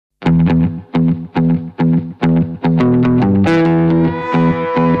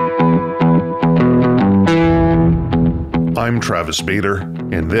Travis Bader,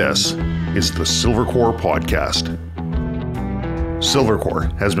 and this is the Silvercore podcast.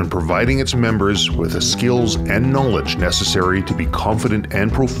 Silvercore has been providing its members with the skills and knowledge necessary to be confident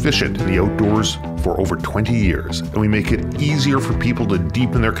and proficient in the outdoors for over 20 years, and we make it easier for people to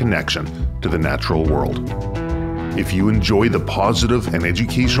deepen their connection to the natural world. If you enjoy the positive and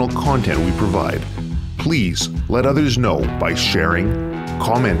educational content we provide, please let others know by sharing,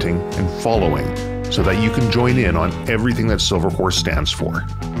 commenting, and following so that you can join in on everything that Silvercore stands for.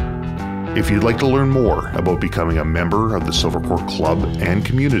 If you'd like to learn more about becoming a member of the Silvercore Club and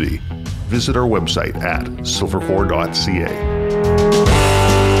community, visit our website at silvercore.ca.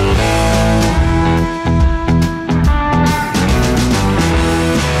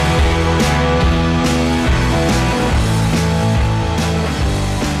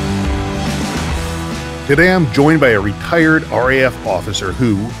 Today I'm joined by a retired RAF officer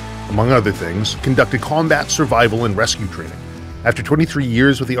who, among other things, conducted combat survival and rescue training. After 23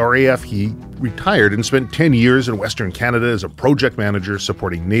 years with the RAF, he retired and spent 10 years in Western Canada as a project manager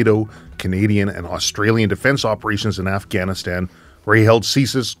supporting NATO, Canadian, and Australian defense operations in Afghanistan, where he held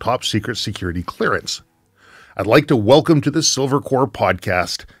CSIS top secret security clearance. I'd like to welcome to the Silvercore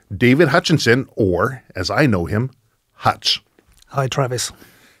podcast, David Hutchinson, or, as I know him, Hutch. Hi, Travis.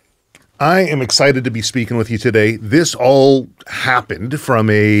 I am excited to be speaking with you today. This all happened from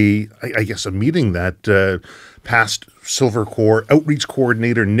a meeting that past Silvercore outreach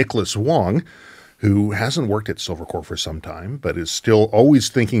coordinator Nicholas Wong, who hasn't worked at Silvercore for some time, but is still always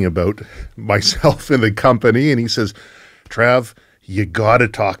thinking about myself and the company. And he says, Trav, you got to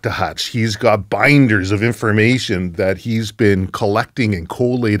talk to Hutch. He's got binders of information that he's been collecting and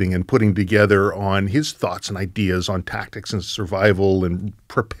collating and putting together on his thoughts and ideas on tactics and survival and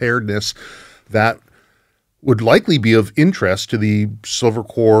preparedness that would likely be of interest to the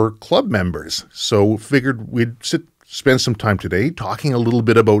Silvercore Club members. So figured we'd spend some time today talking a little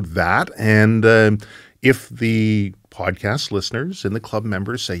bit about that. And if the podcast listeners and the club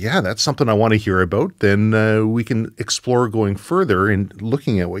members say, yeah, that's something I want to hear about, then we can explore going further and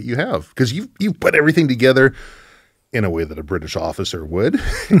looking at what you have. Because you've put everything together in a way that a British officer would,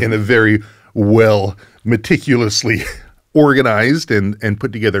 in a very well, meticulously organized and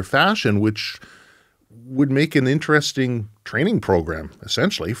put together fashion, which would make an interesting training program,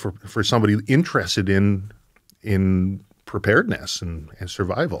 essentially, for somebody interested in preparedness and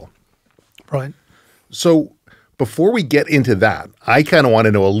survival. Right. So before we get into that, I kind of want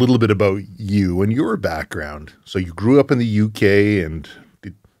to know a little bit about you and your background. So you grew up in the UK, and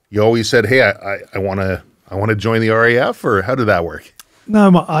you always said, "Hey, I want to join the RAF," or how did that work? No,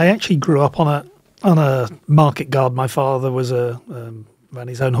 I actually grew up on a market guard. My father was ran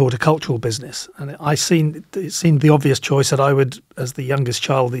his own horticultural business, and it seemed the obvious choice that I would, as the youngest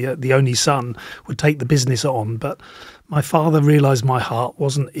child, the only son, would take the business on. But my father realised my heart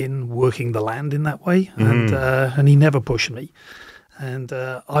wasn't in working the land in that way, and he never pushed me. And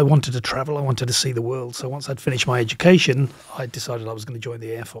I wanted to travel. I wanted to see the world. So once I'd finished my education, I decided I was going to join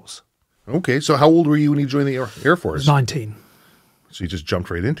the Air Force. Okay, so how old were you when you joined the Air Force? I was 19. So you just jumped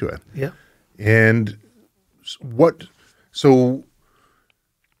right into it. Yeah. And so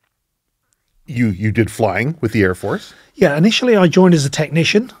you did flying with the Air Force? Yeah, initially I joined as a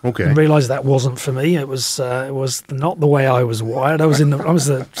technician. Okay. And realised that wasn't for me. It was not the way I was wired. I was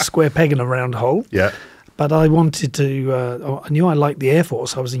a square peg in a round hole. Yeah. But I wanted to. I knew I liked the Air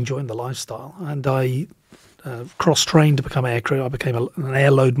Force. I was enjoying the lifestyle, and I cross-trained to become aircrew. I became an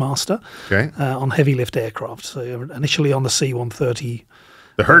air load master. Okay. On heavy lift aircraft. So initially on the C-130.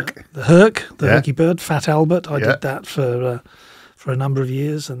 The Herc. The Herc, the Yeah. Herky Bird, Fat Albert. I Yeah. did that for a number of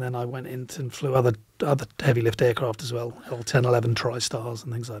years, and then I went into and flew other heavy lift aircraft as well, L-10, 11 TriStars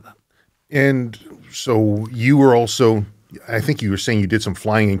and things like that. And so you were also, I think you were saying you did some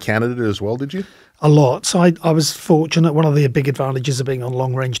flying in Canada as well, did you? A lot. So I was fortunate. One of the big advantages of being on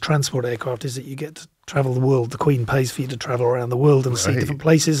long-range transport aircraft is that you get to travel the world. The Queen pays for you to travel around the world and see different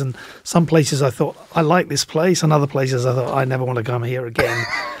places. And some places I thought, I like this place, and other places I thought, I never want to come here again.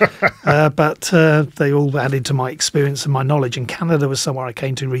 But they all added to my experience and my knowledge. And Canada was somewhere I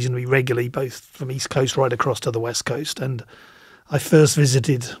came to reasonably regularly, both from East Coast right across to the West Coast. And I first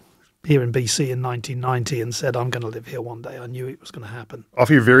visited here in BC in 1990 and said, I'm going to live here one day. I knew it was going to happen.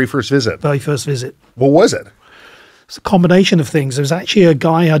 Off your very first visit? Very first visit. What was it? It's a combination of things. There was actually a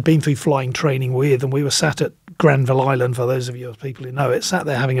guy I'd been through flying training with, and we were sat at Granville Island, for those of you people who know it, sat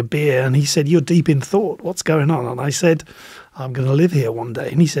there having a beer, and he said, you're deep in thought. What's going on? And I said, I'm going to live here one day.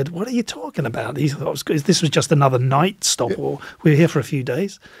 And he said, what are you talking about? He thought this was just another night stop, or we were here for a few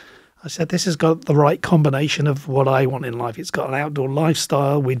days. I said, this has got the right combination of what I want in life. It's got an outdoor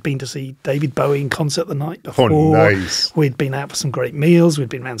lifestyle. We'd been to see David Bowie in concert the night before. Oh, nice. We'd been out for some great meals. We'd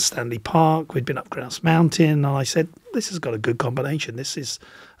been around Stanley Park. We'd been up Grouse Mountain. And I said, this has got a good combination. This is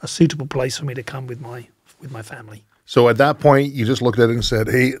a suitable place for me to come with my family. So at that point, you just looked at it and said,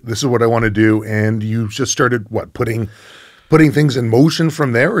 hey, this is what I want to do. And you just started, putting things in motion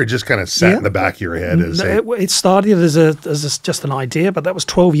from there, or it just kind of sat in the back of your head? It started as just an idea, but that was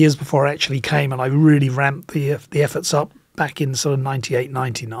 12 years before I actually came, and I really ramped the efforts up back in sort of 98,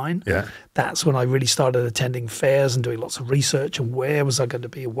 99. Yeah. That's when I really started attending fairs and doing lots of research and where was I going to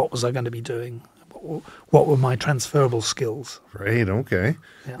be, what was I going to be doing, what were my transferable skills. Right, okay.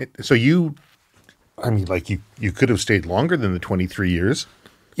 Yeah. So you could have stayed longer than the 23 years.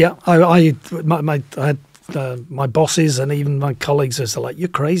 Yeah, I had my bosses and even my colleagues are like, you're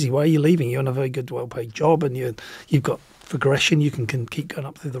crazy. Why are you leaving? You're in a very good, well-paid job, and you've got progression. You can keep going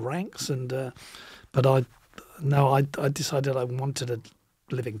up through the ranks. And but I decided I wanted to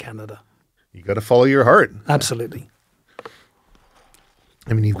live in Canada. You got to follow your heart. Absolutely.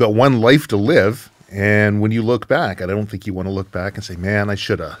 I mean, you've got one life to live, and when you look back, I don't think you want to look back and say, "Man, I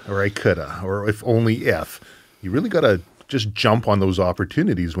shoulda," or "I coulda," or "if only if." You really got to just jump on those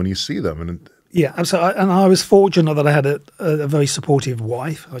opportunities when you see them, and. Yeah, absolutely. And I was fortunate that I had a very supportive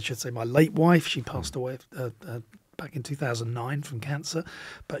wife. I should say my late wife. She passed away back in 2009 from cancer.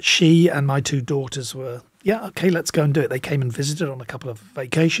 But she and my two daughters were, okay, let's go and do it. They came and visited on a couple of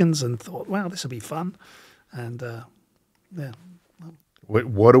vacations and thought, wow, this will be fun. And yeah.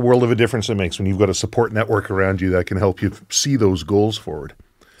 What a world of a difference it makes when you've got a support network around you that can help you see those goals forward.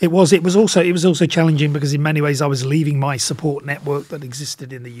 It was also challenging because in many ways I was leaving my support network that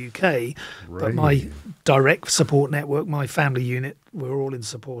existed in the UK, right. But my direct support network, my family unit, were all in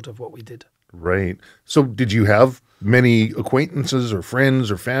support of what we did. Right. So did you have many acquaintances or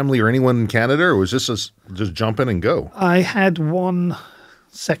friends or family or anyone in Canada, or was this just jump in and go? I had one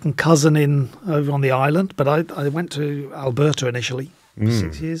second cousin over on the island, but I went to Alberta initially for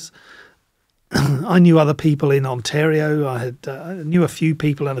 6 years. I knew other people in Ontario. I knew a few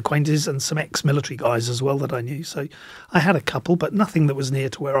people and acquaintances and some ex-military guys as well that I knew. So I had a couple, but nothing that was near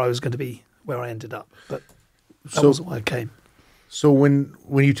to where I was going to be, where I ended up. But that wasn't why I came. So when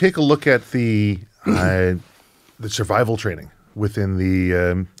you take a look at the survival training within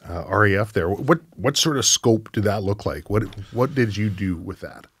the RAF there, what sort of scope did that look like? What did you do with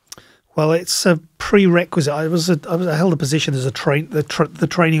that? Well, it's a prerequisite. I held a position as the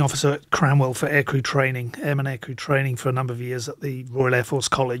training officer at Cranwell for aircrew training, airman aircrew training for a number of years at the Royal Air Force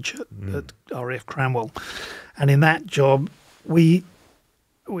College at RAF Cranwell, and in that job we're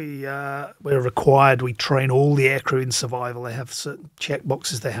required. We train all the aircrew in survival. They have certain check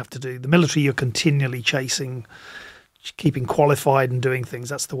boxes they have to do. The military, you're continually chasing, keeping qualified and doing things.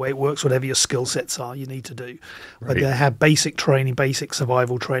 That's the way it works. Whatever your skill sets are, you need to do. Right. But they have basic training, basic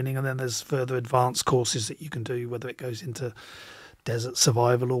survival training, and then there's further advanced courses that you can do, whether it goes into desert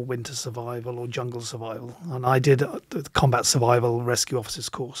survival or winter survival or jungle survival. And I did the combat survival rescue officers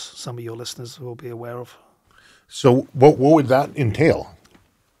course. Some of your listeners will be aware of. So what would that entail?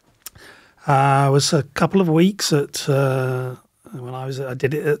 It was a couple of weeks at I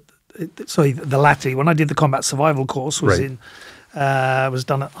did it at the latter. When I did the combat survival course was was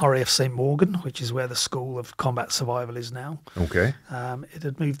done at RAF St Morgan, which is where the School of Combat Survival is now. Okay. It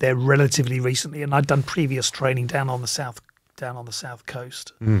had moved there relatively recently, and I'd done previous training down on the south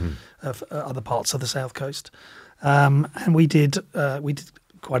coast, other parts of the south coast, and we did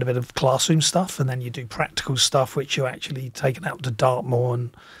quite a bit of classroom stuff, and then you do practical stuff, which you're actually taken out to Dartmoor,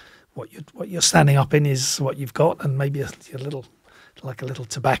 and what you're standing up in is what you've got, and maybe a little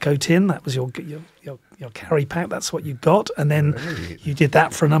tobacco tin. That was your carry pack. That's what you got, and then you did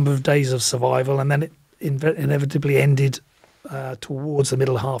that for a number of days of survival, and then it inevitably ended towards the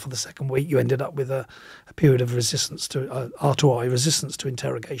middle half of the second week. You ended up with a period of resistance to R2I, resistance to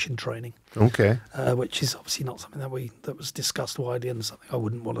interrogation training. Okay, which is obviously not something that was discussed widely, and something I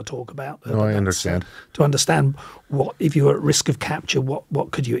wouldn't want to talk about. No, I understand. To understand what, if you were at risk of capture,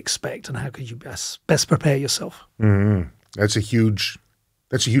 what could you expect, and how could you best prepare yourself? Mm-hmm. That's a huge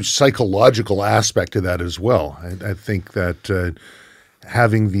psychological aspect to that as well. I think that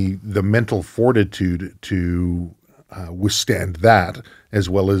having the mental fortitude to withstand that, as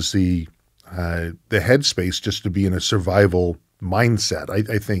well as the headspace just to be in a survival mindset,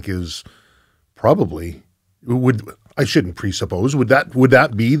 I think is probably I shouldn't presuppose. Would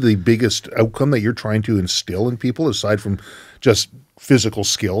that be the biggest outcome that you're trying to instill in people, aside from just physical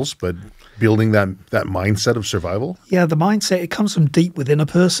skills, but building that mindset of survival? Yeah, the mindset, it comes from deep within a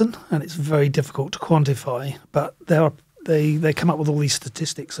person, and it's very difficult to quantify. But there they come up with all these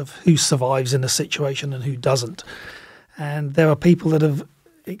statistics of who survives in a situation and who doesn't. And there are people that have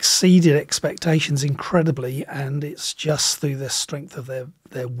exceeded expectations incredibly, and it's just through the strength of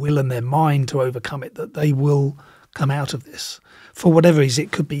their will and their mind to overcome it that they will come out of this. For whatever reason,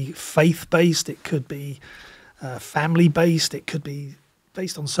 it could be faith-based, it could be family-based, it could be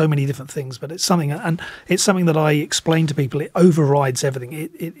based on so many different things, but it's something, and it's something that I explain to people. It overrides everything.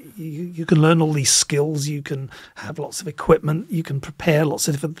 You can learn all these skills, you can have lots of equipment, you can prepare lots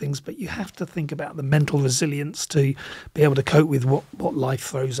of different things, but you have to think about the mental resilience to be able to cope with what life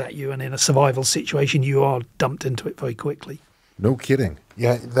throws at you. And in a survival situation, you are dumped into it very quickly. No kidding.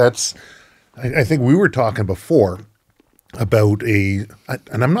 Yeah, I think we were talking before about I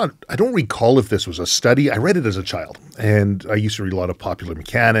don't recall if this was a study. I read it as a child, and I used to read a lot of Popular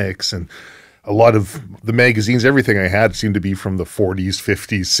Mechanics, and a lot of the magazines, everything I had seemed to be from the 40s,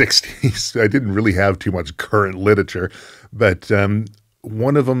 50s, 60s. I didn't really have too much current literature, but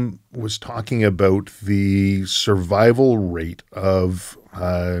one of them was talking about the survival rate of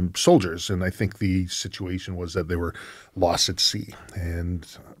soldiers, and I think the situation was that they were lost at sea, and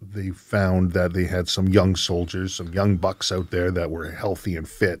they found that they had some young soldiers, some young bucks out there that were healthy and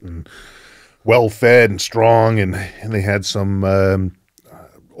fit and well-fed and strong, and they had some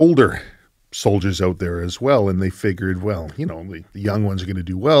older soldiers out there as well, and they figured, well, the young ones are going to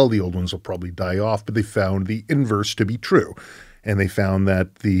do well, the old ones will probably die off, but they found the inverse to be true. And they found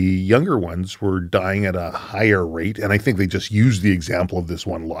that the younger ones were dying at a higher rate. And I think they just used the example of this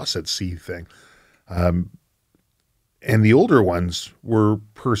one lost at sea thing. And the older ones were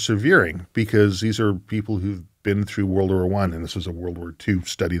persevering because these are people who've been through World War I, and this was a World War II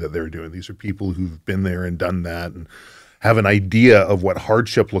study that they're doing. These are people who've been there and done that and have an idea of what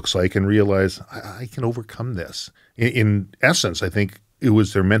hardship looks like and realize, I can overcome this. In essence, I think it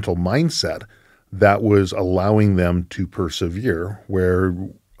was their mental mindset that was allowing them to persevere, where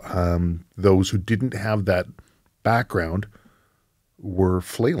those who didn't have that background were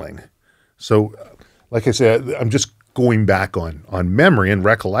flailing. So, like I said, I'm just going back on memory and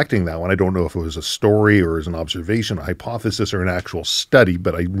recollecting that one. I don't know if it was a story or as an observation, a hypothesis, or an actual study,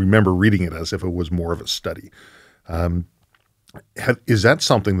 but I remember reading it as if it was more of a study. Is that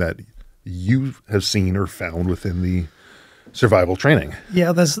something that you have seen or found within the survival training?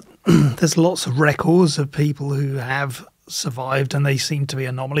 Yeah, there's lots of records of people who have survived, and they seem to be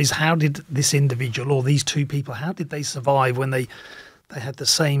anomalies. How did this individual or these two people, how did they survive when they had the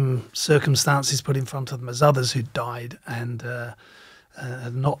same circumstances put in front of them as others who died and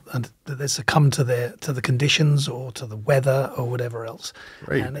they succumbed to the conditions or to the weather or whatever else?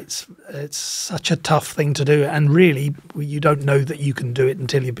 Right. And it's such a tough thing to do, and really you don't know that you can do it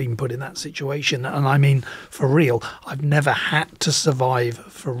until you've been put in that situation. And I mean, for real, I've never had to survive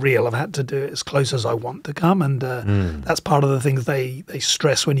for real. I've had to do it as close as I want to come, and that's part of the things they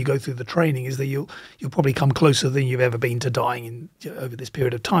stress when you go through the training, is that you'll probably come closer than you've ever been to dying over this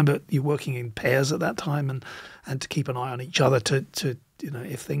period of time, but you're working in pairs at that time, and to keep an eye on each other to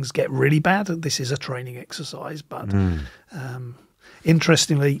if things get really bad. This is a training exercise, but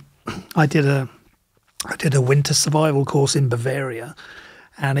interestingly, I did a winter survival course in Bavaria,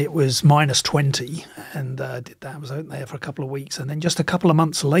 and it was -20, and did that. I was out there for a couple of weeks, and then just a couple of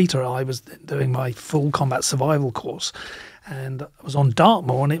months later, I was doing my full combat survival course, and I was on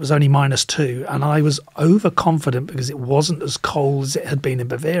Dartmoor, and it was only -2, and I was overconfident because it wasn't as cold as it had been in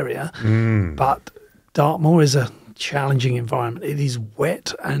Bavaria, but Dartmoor is a challenging environment. It is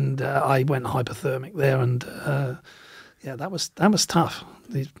wet, and I went hypothermic there, and that was tough.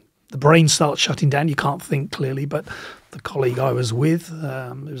 The brain starts shutting down. You can't think clearly. But the colleague I was with,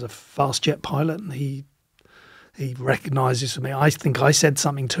 he was a fast jet pilot, and he recognised this with me. I think I said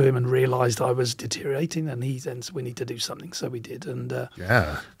something to him and realised I was deteriorating, and he then said, we need to do something. So we did, and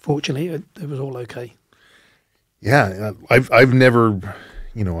fortunately, it was all okay. Yeah, I've never.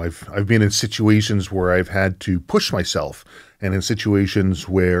 I've been in situations where I've had to push myself, and in situations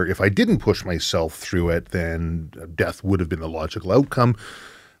where if I didn't push myself through it, then death would have been the logical outcome.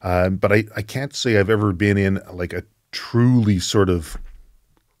 But I can't say I've ever been in like a truly sort of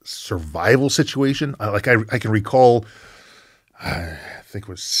survival situation. I can recall, I think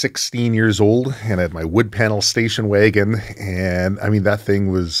I was 16 years old, and I had my wood panel station wagon, and I mean, that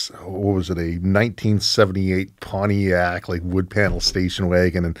thing was, what was it, a 1978 Pontiac, like wood panel station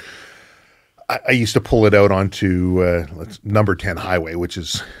wagon, and I used to pull it out onto number 10 highway, which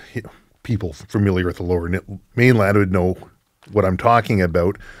is, people familiar with the lower mainland would know what I'm talking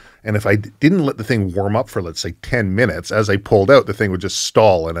about. And if I didn't let the thing warm up for, let's say, 10 minutes, as I pulled out, the thing would just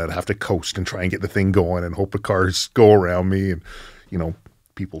stall, and I'd have to coast and try and get the thing going and hope the cars go around me. And,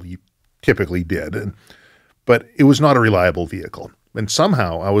 people typically did. but it was not a reliable vehicle. And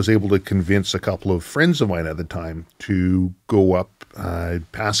somehow I was able to convince a couple of friends of mine at the time to go up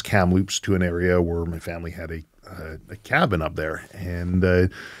past Kamloops to an area where my family had a cabin up there. And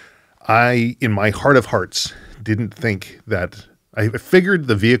I, in my heart of hearts, didn't think that – I figured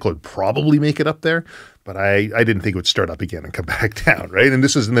the vehicle would probably make it up there, but I didn't think it would start up again and come back down, right? And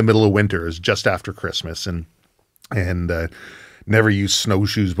this is in the middle of winter. It was just after Christmas, and never used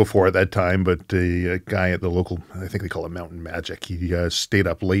snowshoes before at that time, but a guy at the local, I think they call it Mountain Magic, he stayed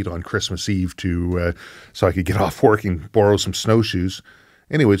up late on Christmas Eve so I could get off work and borrow some snowshoes.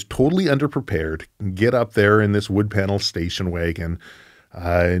 Anyways, totally underprepared, get up there in this wood panel station wagon,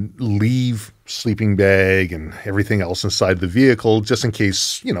 leave sleeping bag and everything else inside the vehicle just in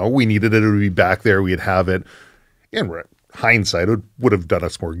case, we needed it to be back there, we'd have it. And hindsight, it would have done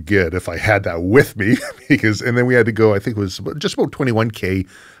us more good if I had that with me and then we had to go, I think it was just about 21K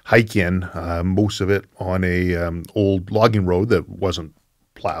hike in, most of it on a old logging road that wasn't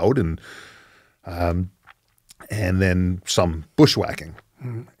plowed and then some bushwhacking.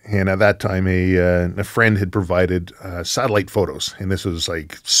 And at that time, a friend had provided satellite photos, and this was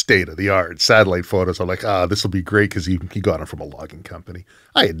like state-of-the-art satellite photos. I'm like, this will be great because he got them from a logging company.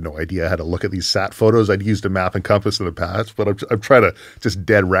 I had no idea how to look at these sat photos. I'd used a map and compass in the past, but I'm trying to just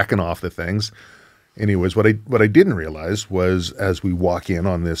dead reckon off the things. Anyways, what I didn't realize was as we walk in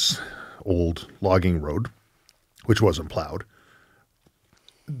on this old logging road, which wasn't plowed,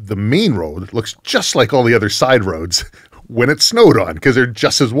 the main road looks just like all the other side roads when it snowed on because they're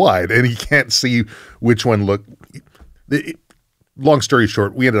just as wide and you can't see which one long story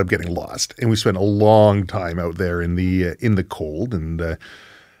short, we ended up getting lost and we spent a long time out there in the cold. And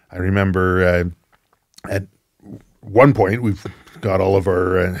I remember at one point we've got all of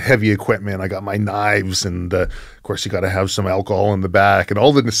our heavy equipment. I got my knives and of course you got to have some alcohol in the back and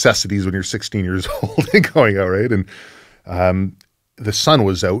all the necessities when you're 16 years old and going out, right? And the sun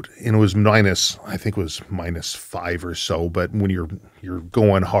was out and it was -5 or so. But when you're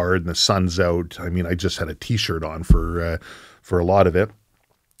going hard and the sun's out, I mean, I just had a t-shirt on for a lot of it.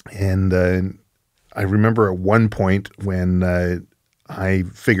 And I remember at one point when I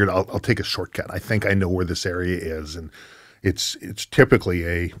figured I'll take a shortcut. I think I know where this area is. And it's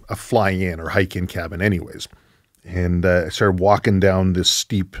typically a fly-in or hike-in cabin anyways. And I started walking down this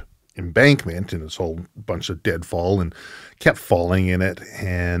steep embankment and this whole bunch of deadfall and kept falling in it.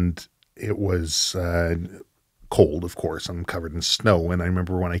 And it was cold, of course. I'm covered in snow. And I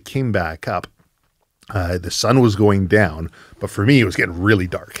remember when I came back up, the sun was going down, but for me, it was getting really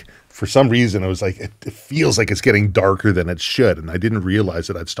dark. For some reason, I was like, it feels like it's getting darker than it should. And I didn't realize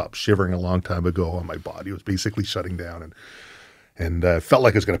that I'd stopped shivering a long time ago and my body was basically shutting down and felt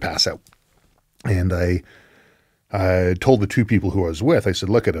like I was going to pass out. And I told the two people who I was with, I said,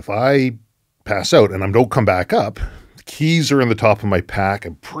 look, if I pass out and I don't come back up, the keys are in the top of my pack.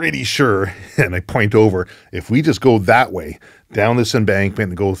 I'm pretty sure, and I point over, if we just go that way, down this embankment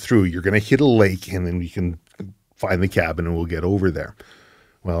and go through, you're going to hit a lake and then we can find the cabin and we'll get over there.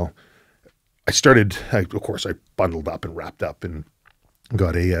 Well, of course, I bundled up and wrapped up and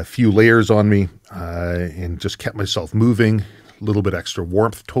got a few layers on me and just kept myself moving. A little bit extra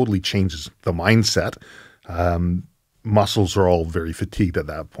warmth totally changes the mindset. Muscles are all very fatigued at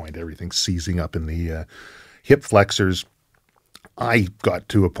that point. Everything's seizing up in the hip flexors. I got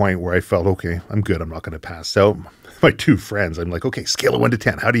to a point where I felt, okay, I'm good. I'm not going to pass out. My two friends, I'm like, okay, scale of 1 to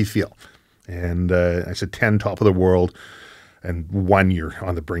 10. How do you feel? And I said 10, top of the world, and 1, you're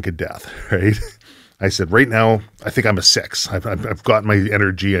on the brink of death, right? I said, right now, I think I'm a 6. I've got my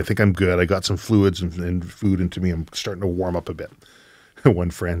energy. I think I'm good. I got some fluids and food into me. I'm starting to warm up a bit.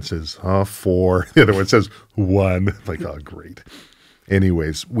 One friend says, 4. The other one says 1. I'm like, oh, great.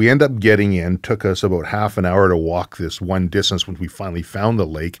 Anyways, we end up getting in. Took us about half an hour to walk this one distance when we finally found the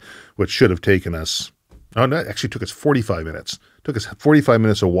lake, which should have taken us, no, it actually took us 45 minutes. Took us 45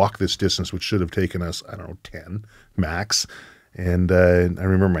 minutes to walk this distance, which should have taken us, 10 max. And I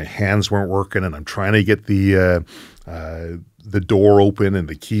remember my hands weren't working and I'm trying to get the door open and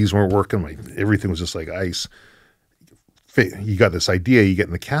the keys weren't working. Everything was just like ice. You got this idea, you get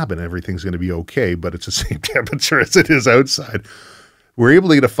in the cabin, everything's going to be okay, but it's the same temperature as it is outside. We're able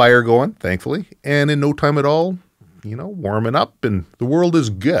to get a fire going, thankfully, and in no time at all, warming up, and the world is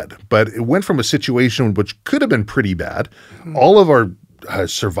good. But it went from a situation which could have been pretty bad. All of our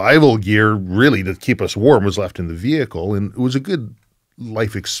survival gear, really, to keep us warm was left in the vehicle, and it was a good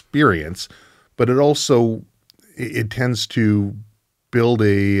life experience, but it also, it tends to build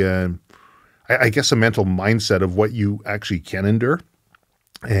a mental mindset of what you actually can endure.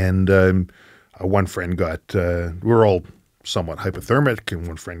 And one friend got, we were all somewhat hypothermic, and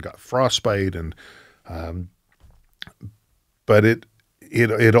one friend got frostbite, and But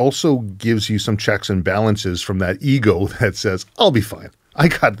it also gives you some checks and balances from that ego that says, I'll be fine. I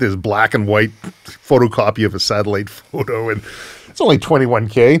got this black and white photocopy of a satellite photo, and it's only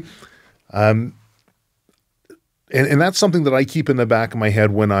 21K. And that's something that I keep in the back of my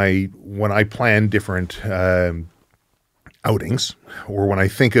head when I plan different outings, or when I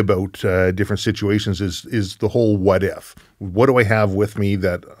think about different situations, is the whole what if. What do I have with me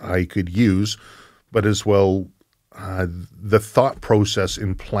that I could use, but as well the thought process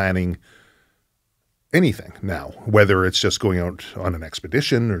in planning anything now, whether it's just going out on an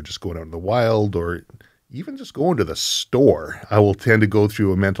expedition or just going out in the wild or even just going to the store. I will tend to go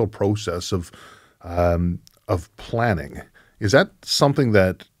through a mental process of planning. Is that something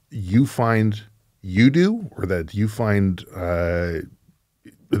that you find you do, or that you find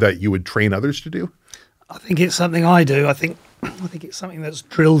that you would train others to do? I think it's something I do. I think it's something that's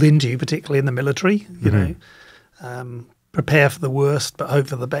drilled into you, particularly in the military. You know, prepare for the worst, but hope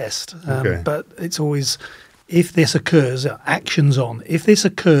for the best. But it's always, if this occurs, actions on. If this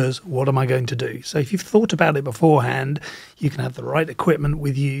occurs, what am I going to do? So if you've thought about it beforehand, you can have the right equipment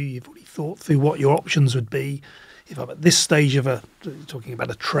with you. You've already thought through what your options would be. If I'm at this stage of talking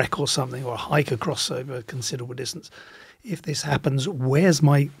about a trek or something, or a hike across over a considerable distance, if this happens, where's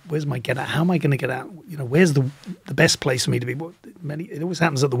my get out? How am I going to get out? You know, where's the best place for me to be? It always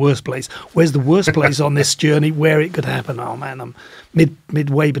happens at the worst place. Where's the worst place on this journey where it could happen? Oh man, I'm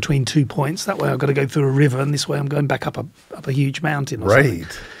midway between 2 points. That way I've got to go through a river, and this way I'm going back up a huge mountain. Or something.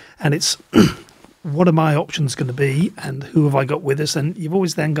 And it's what are my options going to be, and who have I got with us? And you've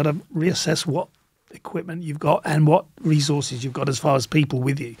always then got to reassess what equipment you've got and what resources you've got as far as people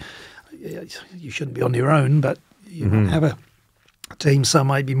with you. You shouldn't be on your own, but you have a team. Some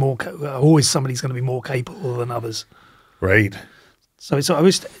might be always somebody's going to be more capable than others. Right. So it's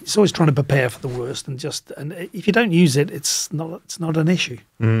always trying to prepare for the worst, and if you don't use it, it's not an issue.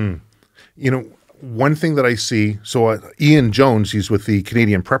 You know, one thing that I see, so Ian Jones, he's with the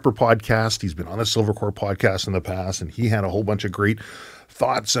Canadian Prepper podcast. He's been on the Silvercore podcast in the past, and he had a whole bunch of great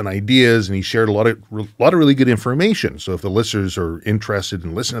thoughts and ideas, and he shared a lot of really good information. So if the listeners are interested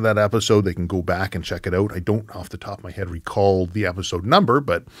in listening to that episode, they can go back and check it out. I don't off the top of my head recall the episode number,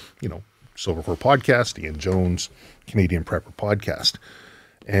 but you know, Silvercore podcast, Ian Jones, Canadian Prepper podcast.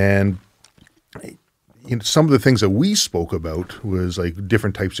 And you know, some of the things that we spoke about was like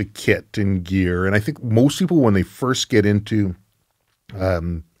different types of kit and gear. And I think most people, when they first get into,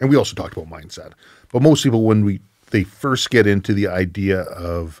 and we also talked about mindset, but most people, when they first get into the idea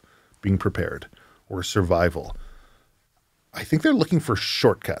of being prepared or survival, I think they're looking for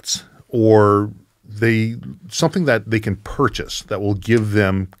shortcuts, or something that they can purchase that will give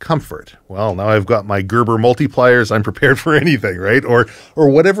them comfort. Well, now I've got my Gerber multipliers, I'm prepared for anything, right? Or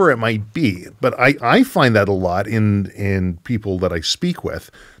whatever it might be. But I find that a lot in people that I speak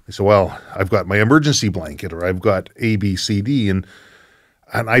with. They say, well, I've got my emergency blanket, or I've got A, B, C, D, and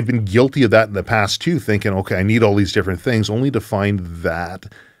I've been guilty of that in the past too, thinking, okay, I need all these different things, only to find that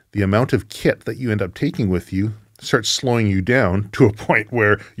the amount of kit that you end up taking with you starts slowing you down to a point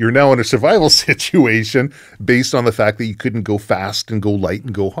where you're now in a survival situation based on the fact that you couldn't go fast and go light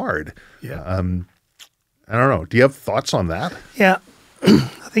and go hard. Yeah. I don't know. Do you have thoughts on that? Yeah.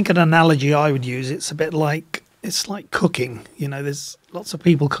 I think an analogy I would use, it's like cooking. You know, there's lots of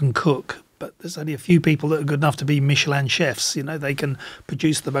people can cook, but there's only a few people that are good enough to be Michelin chefs. You know, they can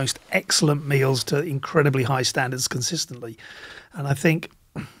produce the most excellent meals to incredibly high standards consistently. And I think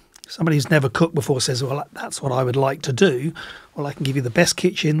somebody who's never cooked before says, well, that's what I would like to do. Well, I can give you the best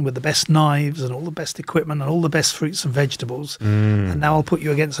kitchen with the best knives and all the best equipment and all the best fruits and vegetables. And now I'll put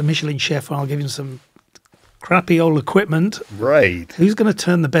you against a Michelin chef, and I'll give you some crappy old equipment. Right. Who's going to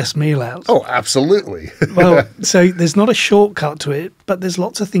turn the best meal out? Oh, absolutely. Well, so there's not a shortcut to it, but there's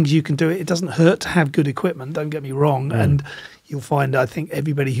lots of things you can do. It doesn't hurt to have good equipment, don't get me wrong. And you'll find, I think,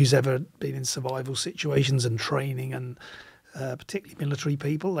 everybody who's ever been in survival situations and training, and particularly military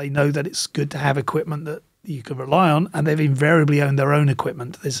people, they know that it's good to have equipment that you can rely on, and they've invariably owned their own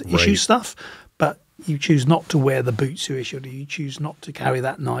equipment. There's issue stuff, but you choose not to wear the boots you issued, you choose not to carry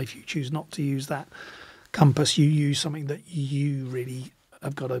that knife, you choose not to use that compass, you use something that you really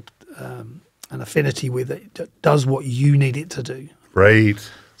have got an affinity with, that does what you need it to do. Right.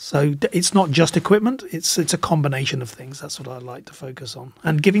 So it's not just equipment, it's a combination of things. That's what I like to focus on.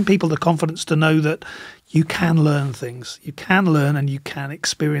 And giving people the confidence to know that you can learn things. You can learn and you can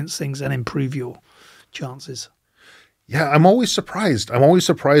experience things and improve your chances. Yeah, I'm always surprised. I'm always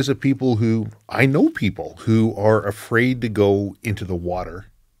surprised at people I know people who are afraid to go into the water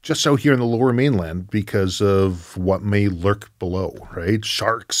just out here in the Lower Mainland because of what may lurk below, right?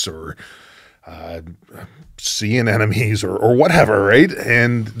 Sharks or seeing enemies or whatever, right?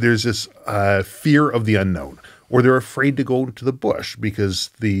 And there's this fear of the unknown, or they're afraid to go into the bush because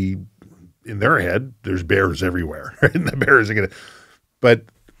in their head, there's bears everywhere, right? And the bears are but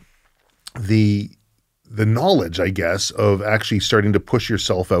the knowledge, I guess, of actually starting to push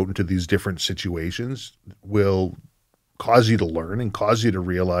yourself out into these different situations will cause you to learn and cause you to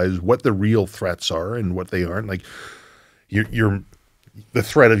realize what the real threats are and what they aren't. Like the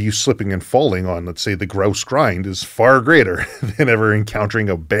threat of you slipping and falling on, let's say, the grouse grind is far greater than ever encountering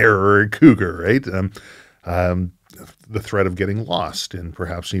a bear or a cougar, right? The threat of getting lost and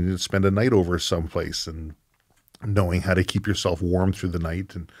perhaps needing to spend a night over someplace and knowing how to keep yourself warm through the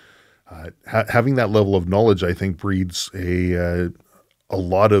night. And having that level of knowledge, I think, breeds a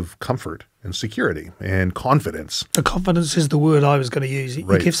lot of comfort and security and confidence. The confidence is the word I was going to use.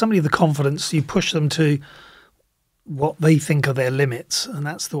 You give somebody the confidence, you push them to what they think are their limits, and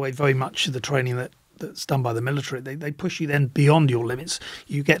that's the way very much of the training that's done by the military. They push you then beyond your limits.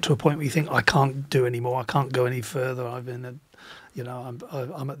 You get to a point where you think, I can't do any more, I can't go any further. I'm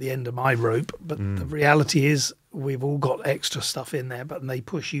at the end of my rope. But the reality is, we've all got extra stuff in there, but they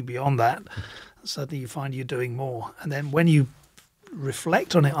push you beyond that. Suddenly you find you're doing more, and then when you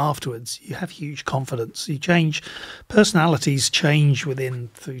reflect on it afterwards, you have huge confidence. You change, personalities change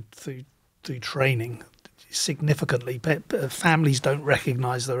through training significantly. Families don't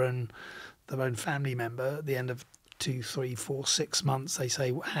recognize their own family member at the end of 2, 3, 4, 6 months. They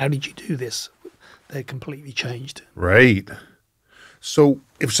say, how did you do this? They're completely changed. Right. So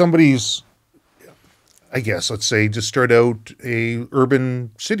if somebody's, I guess, let's say, just start out a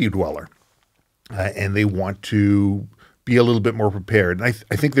urban city dweller and they want to be a little bit more prepared. And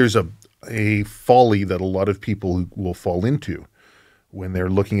I think there's a folly that a lot of people will fall into when they're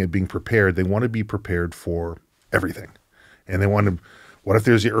looking at being prepared. They want to be prepared for everything. And they want to, what if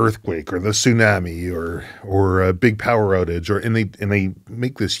there's the earthquake or the tsunami or a big power outage, and they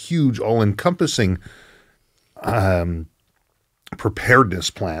make this huge all-encompassing preparedness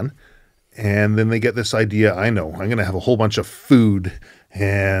plan. And then they get this idea, I know, I'm going to have a whole bunch of food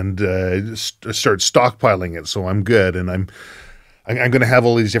and start stockpiling it so I'm good. And I'm going to have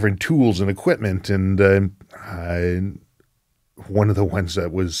all these different tools and equipment. And one of the ones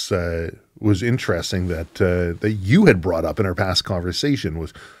that was interesting that you had brought up in our past conversation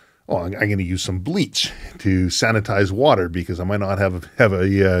was, I'm going to use some bleach to sanitize water because I might not have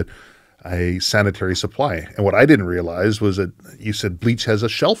a sanitary supply. And what I didn't realize was that you said bleach has a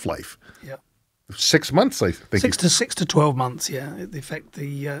shelf life. Yeah. 6 months, I think. 6 to 12 months, yeah.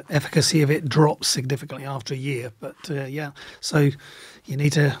 The efficacy of it drops significantly after a year. But, so you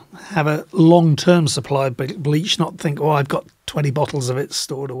need to have a long-term supply of bleach, not think, I've got 20 bottles of it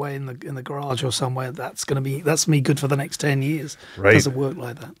stored away in the garage or somewhere. That's me good for the next 10 years. Right. It doesn't work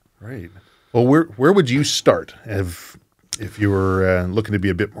like that. Right. Well, where would you start if you were looking to be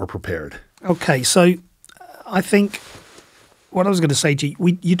a bit more prepared? Okay, so I think what I was going to say to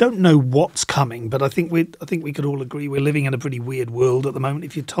you, you don't know what's coming, but I think we could all agree we're living in a pretty weird world at the moment.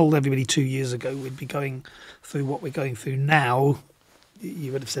 If you told everybody 2 years ago we'd be going through what we're going through now,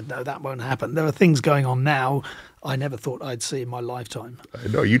 you would have said, no, that won't happen. There are things going on now I never thought I'd see in my lifetime. I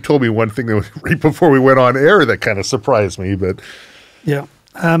know. You told me one thing that was right before we went on air that kind of surprised me, but yeah.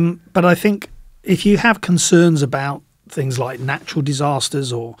 But I think if you have concerns about things like natural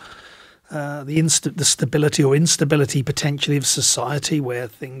disasters or the stability or instability potentially of society, where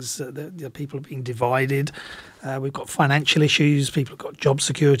things people are being divided. We've got financial issues, people have got job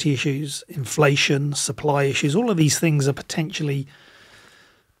security issues, inflation, supply issues. All of these things are potentially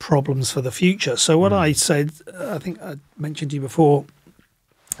problems for the future. So what I said, I think I mentioned to you before,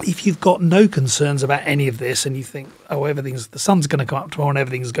 if you've got no concerns about any of this and you think, the sun's going to come up tomorrow and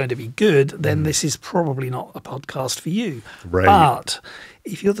everything's going to be good, then this is probably not a podcast for you. Right. But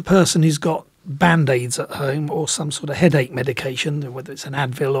if you're the person who's got Band-Aids at home or some sort of headache medication, whether it's an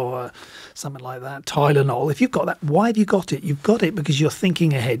Advil or something like that, Tylenol, if you've got that, why have you got it? You've got it because you're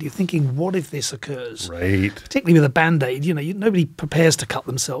thinking ahead. You're thinking, what if this occurs? Right. Particularly with a Band-Aid, nobody prepares to cut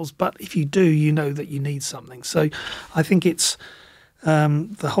themselves, but if you do, you know that you need something. So I think it's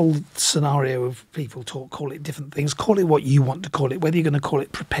the whole scenario of people call it different things. Call it what you want to call it, whether you're going to call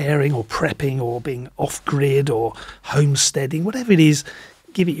it preparing or prepping or being off-grid or homesteading, whatever it is,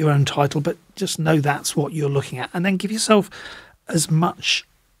 give it your own title, but just know that's what you're looking at. And then give yourself as much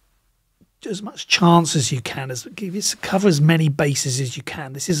chance as you can, cover as many bases as you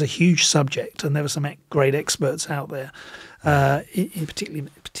can. This is a huge subject, and there are some great experts out there, in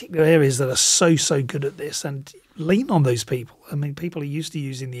particular areas that are so good at this. And lean on those people. I mean, people are used to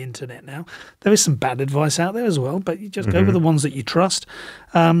using the internet now. There is some bad advice out there as well, but you just go with the ones that you trust.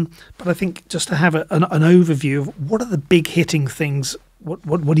 But I think just to have an overview of what are the big hitting things,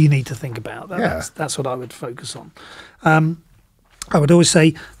 what do you need to think about? That's what I would focus on. I would always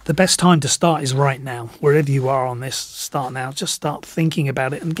say the best time to start is right now. Wherever you are on this, start now. Just start thinking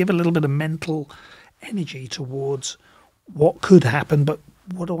about it and give a little bit of mental energy towards what could happen, but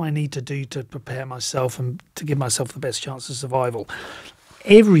what do I need to do to prepare myself and to give myself the best chance of survival?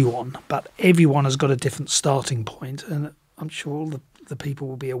 Everyone has got a different starting point, and I'm sure all the people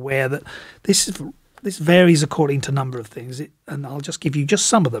will be aware that this varies according to a number of things, and I'll just give you just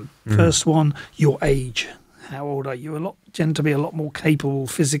some of them. First one, your age. How old are you? Tend to be a lot more capable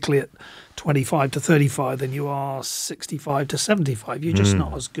physically at 25 to 35 than you are 65 to 75. You're just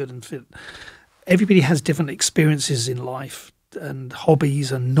not as good and fit. Everybody has different experiences in life and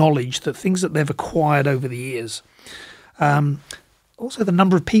hobbies and knowledge, things that they've acquired over the years. Also, the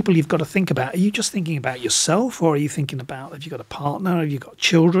number of people you've got to think about. Are you just thinking about yourself, or are you thinking about, have you got a partner, have you got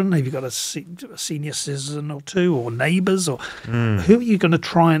children, have you got a senior citizen or two, or neighbours, or who are you going to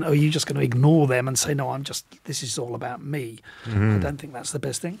try and, or are you just going to ignore them and say, no, this is all about me? I don't think that's the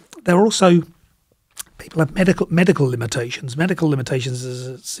best thing. There are also, people have medical limitations. Medical limitations is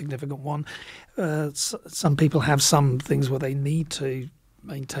a significant one. Some people have some things where they need to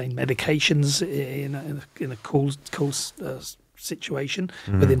maintain medications in a cool situation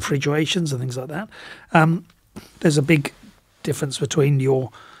with refrigerations and things like that. There's a big difference between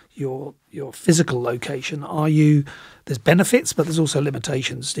your physical location. There's benefits, but there's also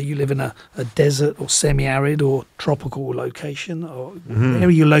limitations. Do you live in a desert or semi-arid or tropical location, or where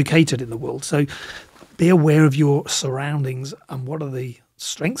are you located in the world? So be aware of your surroundings and what are the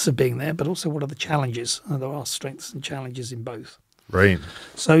strengths of being there, but also what are the challenges. And there are strengths and challenges in both. Right.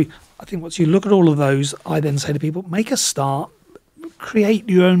 So I think once you look at all of those, I then say to people, make a start, create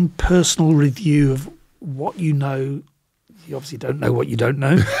your own personal review of what you know. You obviously don't know what you don't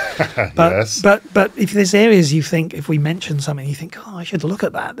know. But, yes. but if there's areas you think, if we mention something, you think, oh, I should look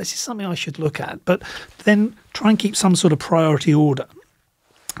at that. This is something I should look at. But then try and keep some sort of priority order.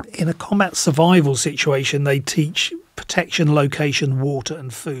 In a combat survival situation, they teach protection, location, water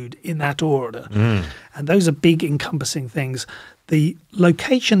and food in that order. And those are big encompassing things. The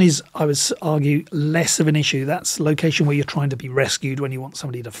location is, I would argue, less of an issue. That's location where you're trying to be rescued when you want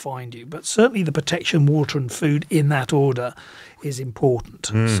somebody to find you. But certainly the protection, water and food in that order is important.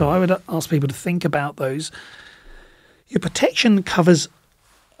 So I would ask people to think about those. Your protection covers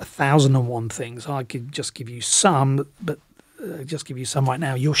 1,001 things. I could just give you some, but just give you some right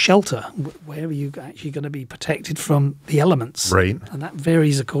now. Your shelter, where are you actually going to be protected from the elements? Right. And that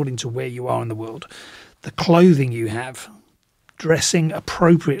varies according to where you are in the world. The clothing you have, dressing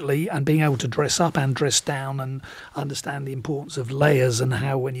appropriately and being able to dress up and dress down and understand the importance of layers and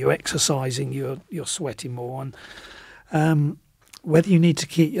how when you're exercising you're sweating more, and whether you need to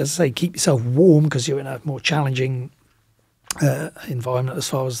keep yourself warm because you're in a more challenging environment as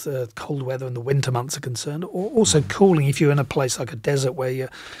far as the cold weather and the winter months are concerned, or also cooling if you're in a place like a desert where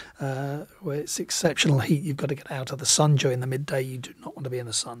it's exceptional heat. You've got to get out of the sun during the midday. You do not want to be in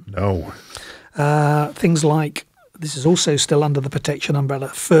the sun. No. Things like, this is also still under the protection umbrella,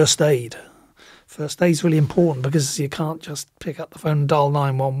 first aid. First aid is really important because you can't just pick up the phone and dial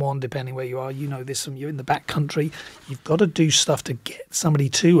 911 depending where you are. You know this from you're in the back country. You've got to do stuff to get somebody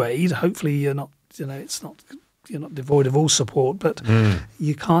to aid. Hopefully you're not devoid of all support, but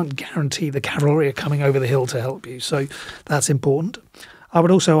you can't guarantee the cavalry are coming over the hill to help you. So that's important. I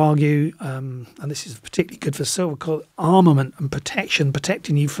would also argue, and this is particularly good for Silvercore, armament and protection,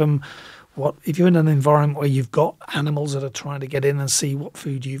 protecting you from if you're in an environment where you've got animals that are trying to get in and see what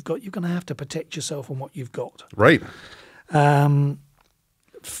food you've got, you're going to have to protect yourself on what you've got. Right.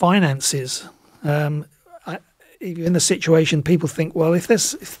 Finances. If you're in the situation, people think, well, if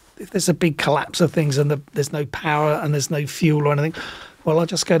there's a big collapse of things and there's no power and there's no fuel or anything, well, I'll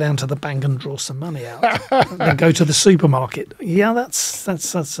just go down to the bank and draw some money out and then go to the supermarket. Yeah, that's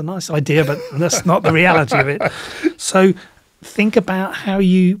a nice idea, but that's not the reality of it. So think about how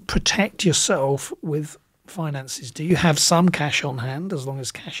you protect yourself with finances. Do you have some cash on hand, as long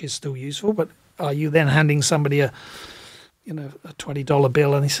as cash is still useful? But are you then handing somebody a $20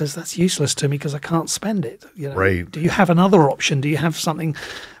 bill and he says, that's useless to me because I can't spend it? Right. Do you have another option? Do you have something?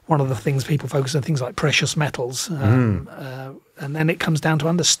 One of the things people focus on, things like precious metals. And then it comes down to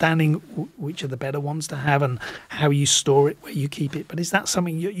understanding which are the better ones to have and how you store it, where you keep it. But is that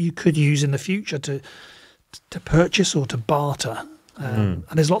something you could use in the future to purchase or to barter? And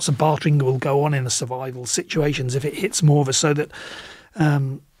there's lots of bartering that will go on in the survival situations if it hits more of us, so that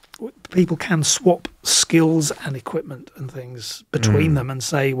people can swap skills and equipment and things between them and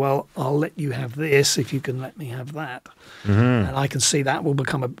say, well, I'll let you have this if you can let me have that. And I can see that will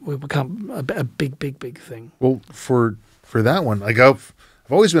become a big thing. Well, for that one, like I've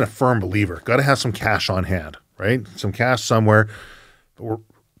always been a firm believer. Got to have some cash on hand, right? Some cash somewhere. But we're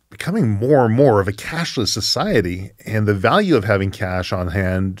becoming more and more of a cashless society, and the value of having cash on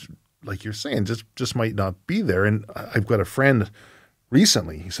hand, like you're saying, just might not be there. And I've got a friend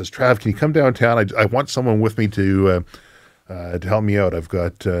recently. He says, "Trav, can you come downtown? I want someone with me to help me out. I've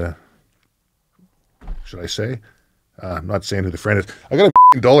got, should I say? I'm not saying who the friend is. I got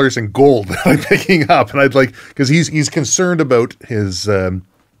 $1 in gold that I'm picking up, and I'd like, because he's concerned about his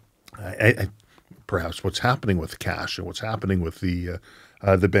perhaps what's happening with cash and what's happening with the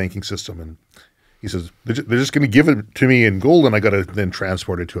banking system. And he says they're just going to give it to me in gold, and I got to then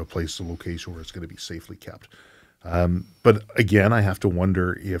transport it to a place, a location where it's going to be safely kept. But again, I have to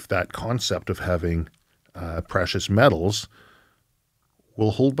wonder if that concept of having precious metals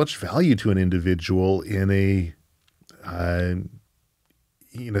will hold much value to an individual in a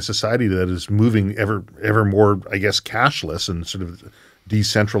society that is moving ever more, I guess, cashless and sort of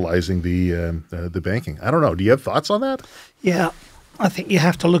decentralizing the banking. I don't know. Do you have thoughts on that? Yeah, I think you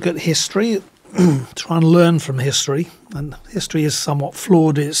have to look at history, try and learn from history. And history is somewhat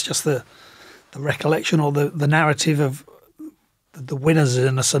flawed. It's just the recollection or the narrative of the winners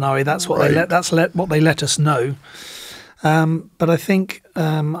in a scenario. That's what what they let us know. But I think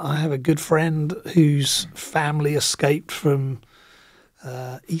I have a good friend whose family escaped from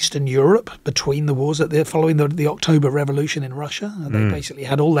Eastern Europe between the wars, following the October Revolution in Russia. And they basically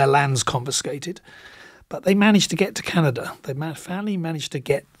had all their lands confiscated. But they managed to get to Canada. Family managed to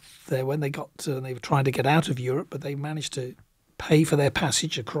get there when they were trying to get out of Europe, but they managed to pay for their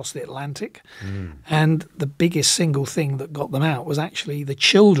passage across the Atlantic. And the biggest single thing that got them out was actually the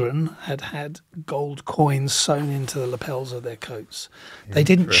children had gold coins sewn into the lapels of their coats. They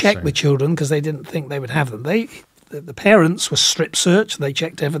didn't check the children because they didn't think they would have them. The parents were strip searched. They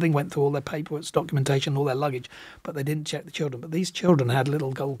checked everything, went through all their paperwork, documentation, all their luggage, but they didn't check the children. But these children had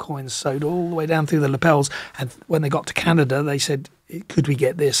little gold coins sewed all the way down through the lapels. And when they got to Canada, they said, "Could we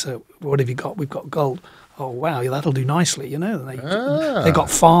get this? What have you got?" "We've got gold." "Oh, wow, that'll do nicely," And they got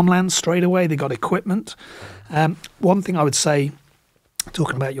farmland straight away. They got equipment. One thing I would say,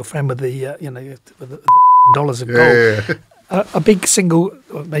 talking about your friend with the dollars of gold. Yeah. A big single,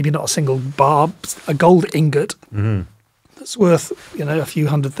 maybe not a single bar, a gold ingot that's worth, a few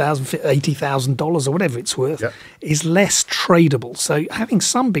 $100,000, $80,000 or whatever it's worth, is less tradable. So having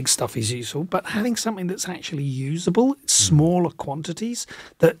some big stuff is useful, but having something that's actually usable, smaller quantities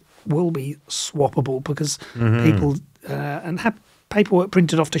that will be swappable because people and have paperwork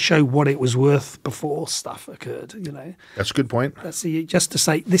printed off to show what it was worth before stuff occurred. That's a good point. That's just to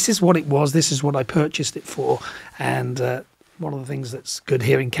say, this is what it was, this is what I purchased it for, and one of the things that's good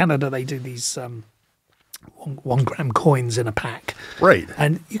here in Canada, they do these 1 gram coins in a pack. Right.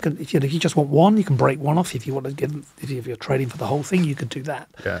 And you can, if you just want one, you can break one off. If you want to give them, if you're trading for the whole thing, you could do that.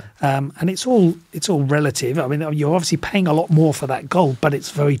 Yeah. And it's all relative. I mean, you're obviously paying a lot more for that gold, but it's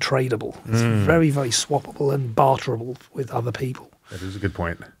very tradable. It's very, very swappable and barterable with other people. That is a good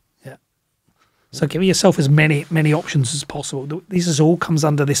point. Yeah. So give yourself as many options as possible. This all comes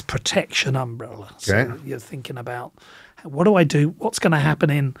under this protection umbrella. Okay. So you're thinking about, what do I do? What's going to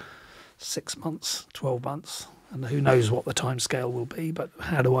happen in 6 months, 12 months? And who knows what the time scale will be, but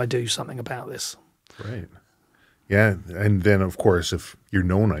how do I do something about this? Right. Yeah. And then, of course, if you're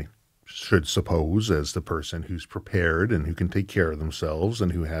known, I should suppose, as the person who's prepared and who can take care of themselves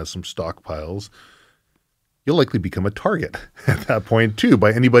and who has some stockpiles, you'll likely become a target at that point, too,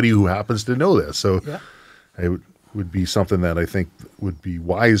 by anybody who happens to know this. So it would be something that I think would be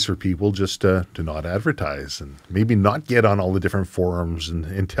wise for people just to not advertise and maybe not get on all the different forums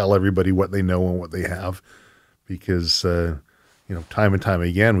and tell everybody what they know and what they have. Because, time and time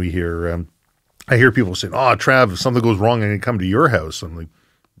again, we hear, I hear people saying, "Oh, Trav, if something goes wrong, I'm going to come to your house." I'm like,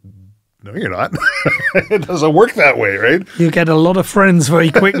 no, you're not. It doesn't work that way, right? You get a lot of friends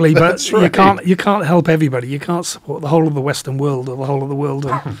very quickly, but right. you can't help everybody. You can't support the whole of the Western world or the whole of the world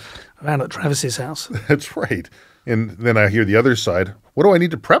around at Travis's house. That's right. And then I hear the other side. What do I need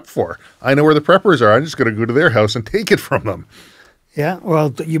to prep for? I know where the preppers are. I'm just going to go to their house and take it from them. Yeah,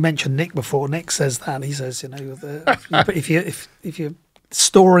 well, you mentioned Nick before. Nick says that. He says, if you're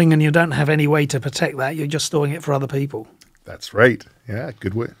storing and you don't have any way to protect that, you're just storing it for other people. That's right. Yeah,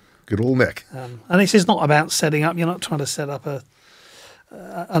 good way. Good old Nick. And this is not about setting up. You're not trying to set up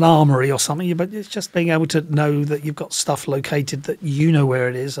an armory or something, but it's just being able to know that you've got stuff located that you know where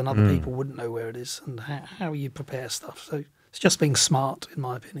it is and other people wouldn't know where it is, and how you prepare stuff. So It's just being smart, in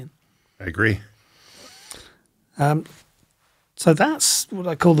my opinion. I agree. So that's what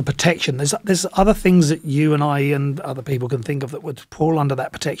I call the protection. There's other things that you and I and other people can think of that would fall under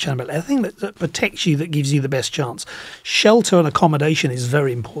that protection. But I think that protects you, that gives you the best chance. Shelter and accommodation is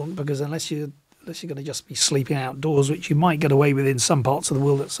very important, because unless you're going to just be sleeping outdoors, which you might get away with in some parts of the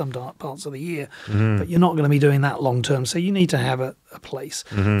world at some parts of the year, but you're not going to be doing that long term. So you need to have a place.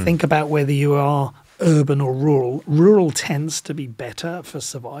 Think about whether you are urban or rural. Rural tends to be better for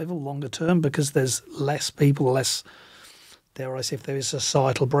survival longer term, because there's less people, less, dare I say, if there is a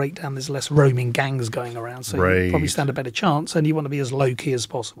societal breakdown, there's less roaming gangs going around. So you probably stand a better chance, and you want to be as low-key as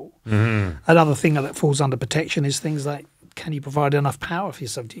possible. Another thing that falls under protection is things like, can you provide enough power for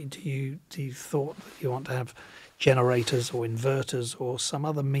yourself? Do you thought that you want to have generators or inverters or some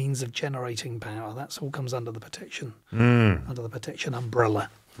other means of generating power? That's all comes under the protection, under the protection umbrella.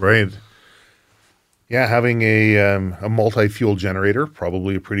 Right. Yeah, having a multi-fuel generator,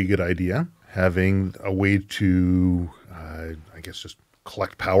 probably a pretty good idea. Having a way to, I guess, just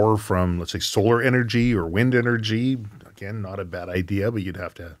collect power from, let's say, solar energy or wind energy. Again, not a bad idea, but you'd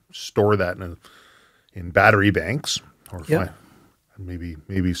have to store that in battery banks, or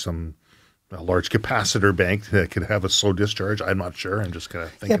maybe some a large capacitor bank that could have a slow discharge. I'm not sure. I'm just kind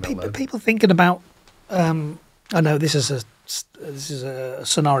of thinking out loud. People thinking about. I know this is a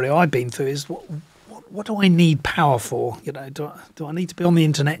scenario I've been through. Is what do I need power for? You know, do I need to be on the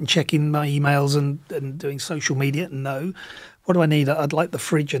internet and checking my emails and doing social media? No. What do I need? I'd like the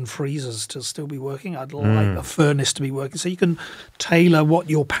fridge and freezers to still be working. I'd like the furnace to be working. So you can tailor what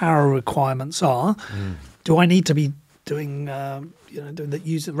your power requirements are. Do I need to be doing,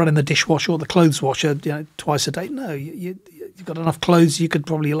 running the dishwasher or the clothes washer, twice a day? No, you've got enough clothes. You could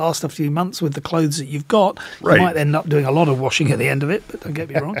probably last a few months with the clothes that you've got. Right. You might end up doing a lot of washing at the end of it, but don't get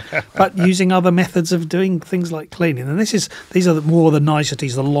me wrong. But using other methods of doing things like cleaning. And these are more the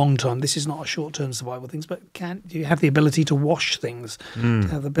niceties, the long term. This is not a short term survival things, but do you have the ability to wash things, to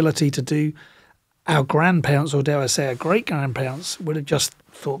have the ability to do. Our grandparents, or dare I say our great-grandparents, would have just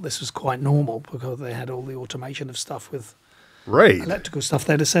thought this was quite normal because they had all the automation of stuff with electrical stuff.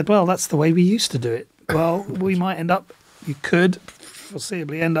 They'd have said, well, that's the way we used to do it. Well, you could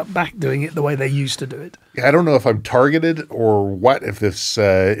foreseeably end up back doing it the way they used to do it. Yeah, I don't know if I'm targeted or what, if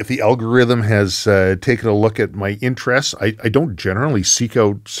the algorithm has taken a look at my interests. I don't generally seek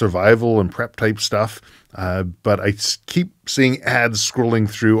out survival and prep type stuff, but I keep seeing ads scrolling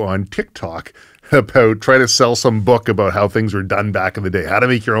through on TikTok about trying to sell some book about how things were done back in the day, how to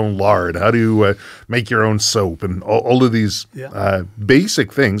make your own lard, how to make your own soap, and all of these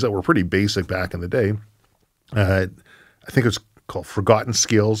basic things that were pretty basic back in the day. I think it's called Forgotten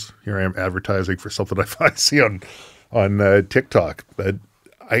Skills. Here I am advertising for something I see on TikTok. But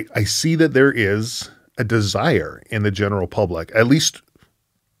I see that there is a desire in the general public, at least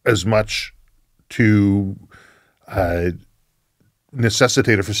as much to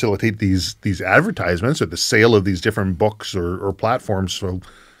necessitate or facilitate these advertisements or the sale of these different books or platforms so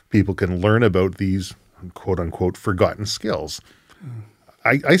people can learn about these quote-unquote forgotten skills.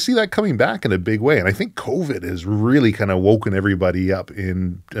 I see that coming back in a big way, and I think COVID has really kind of woken everybody up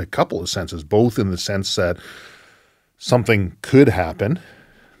in a couple of senses, both in the sense that something could happen,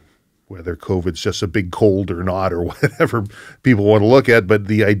 whether COVID's just a big cold or not or whatever people want to look at, but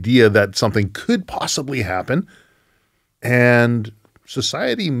the idea that something could possibly happen and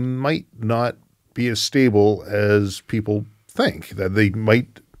society might not be as stable as people think, that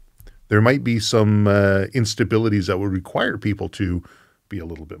there might be some instabilities that would require people to be a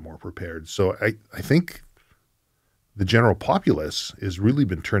little bit more prepared. So I think the general populace has really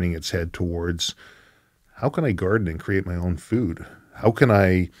been turning its head towards, how can I garden and create my own food? How can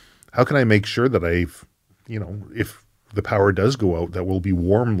I make sure that if the power does go out, that we'll be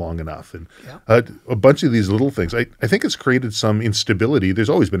warm long enough? And a bunch of these little things. I think it's created some instability. There's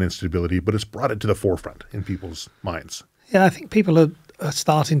always been instability, but it's brought it to the forefront in people's minds. Yeah, I think people are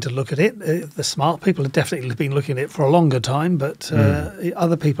starting to look at it. The smart people have definitely been looking at it for a longer time, but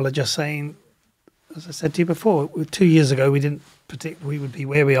other people are just saying, as I said to you before, 2 years ago we didn't predict we would be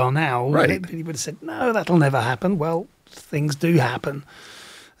where we are now. Right. People would have said, no, that'll never happen. Well, things do happen.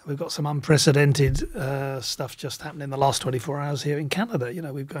 We've got some unprecedented stuff just happened in the last 24 hours here in Canada.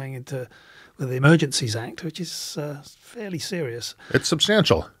 We're going into with the Emergencies Act, which is fairly serious. It's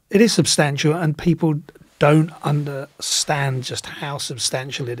substantial. It is substantial, and people don't understand just how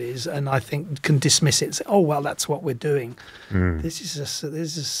substantial it is, and I think can dismiss it and say, oh, well, that's what we're doing. This is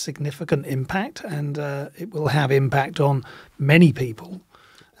a significant impact, and it will have impact on many people.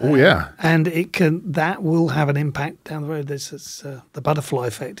 Oh, yeah. And that will have an impact down the road. There's the butterfly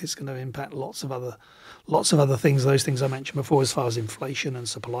effect. It's going to impact lots of lots of other things, those things I mentioned before, as far as inflation and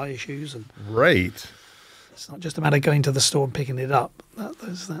supply issues. And Right. it's not just a matter of going to the store and picking it up.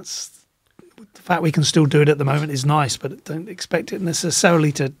 That's the fact we can still do it at the moment is nice, but don't expect it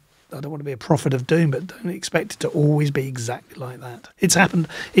necessarily to. I don't want to be a prophet of doom, but don't expect it to always be exactly like that. It's happened.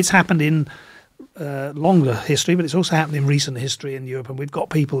 It's happened in longer history, but it's also happened in recent history in Europe. And we've got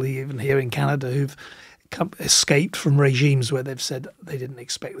people even here in Canada who've escaped from regimes where they've said they didn't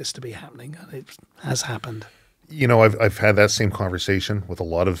expect this to be happening, and it has happened. You know, I've had that same conversation with a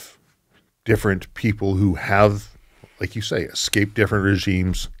lot of different people who have, like you say, escaped different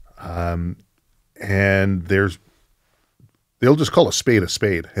regimes, and they'll just call a spade,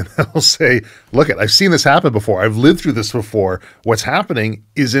 and they'll say, "Look, I've seen this happen before. I've lived through this before. What's happening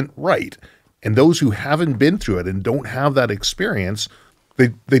isn't right." And those who haven't been through it and don't have that experience,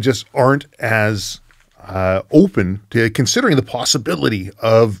 they just aren't as open to considering the possibility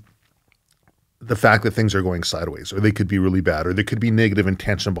of the fact that things are going sideways, or they could be really bad, or there could be negative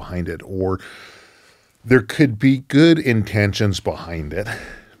intention behind it, or there could be good intentions behind it.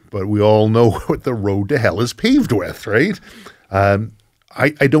 But we all know what the road to hell is paved with, right?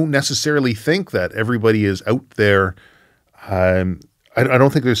 I don't necessarily think that everybody is out there. I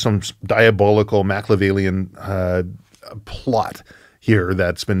don't think there's some diabolical Machiavellian plot here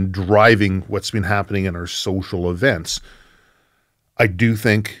that's been driving what's been happening in our social events. I do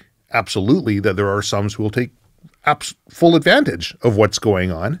think absolutely that there are some who will take full advantage of what's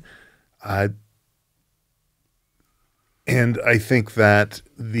going on. And I think that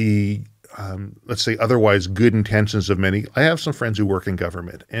the, let's say, otherwise good intentions of many, I have some friends who work in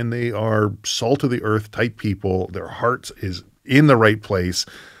government, and they are salt of the earth type people. Their heart is in the right place.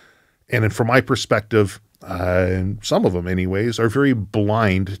 And from my perspective, some of them anyways, are very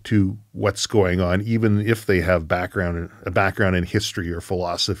blind to what's going on, even if they have a background in history or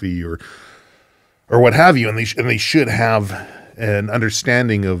philosophy or what have you. And they should have an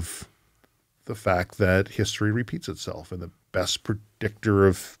understanding of the fact that history repeats itself, and the best predictor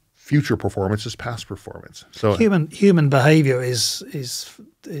of future performance is past performance. So human behavior is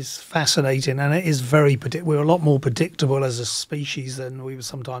fascinating, and it is very we're a lot more predictable as a species than we would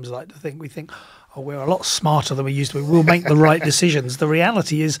sometimes like to think. We think, oh, we're a lot smarter than we used to be. We'll make the right decisions. The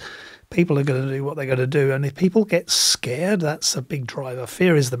reality is people are going to do what they're going to do. And if people get scared, that's a big driver.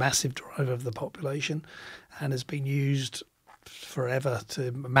 Fear is the massive driver of the population and has been used forever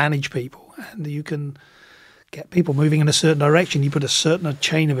to manage people. And you can get people moving in a certain direction. You put a certain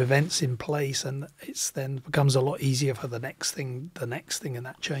chain of events in place, and it's then becomes a lot easier for the next thing in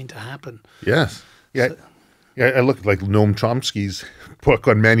that chain to happen. Yes. Yeah. So, yeah, I look at like Noam Chomsky's book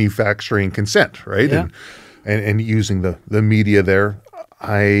on manufacturing consent, right? Yeah. And using the media there.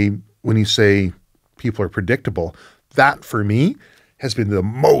 When you say people are predictable, that for me has been the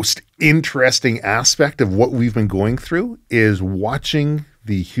most interesting aspect of what we've been going through, is watching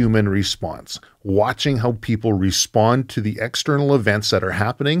the human response, watching how people respond to the external events that are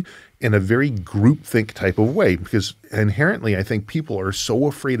happening in a very groupthink type of way. Because inherently, I think people are so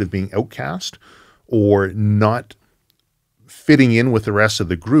afraid of being outcast or not fitting in with the rest of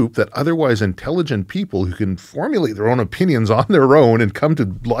the group that otherwise intelligent people who can formulate their own opinions on their own and come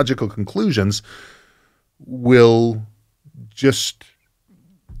to logical conclusions will just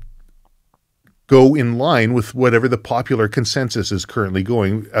go in line with whatever the popular consensus is currently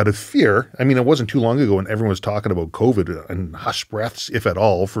going out of fear. I mean, it wasn't too long ago when everyone was talking about COVID and hushed breaths, if at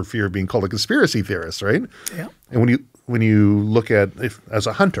all, for fear of being called a conspiracy theorist, right? Yeah. And when you look at, as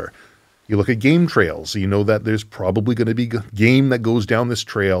a hunter, you look at game trails, you know that there's probably going to be game that goes down this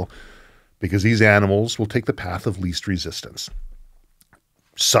trail because these animals will take the path of least resistance.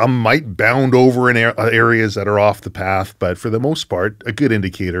 Some might bound over in areas that are off the path, but for the most part, a good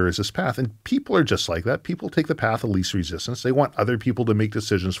indicator is this path. And people are just like that. People take the path of least resistance. They want other people to make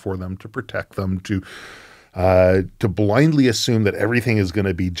decisions for them, to protect them, to blindly assume that everything is going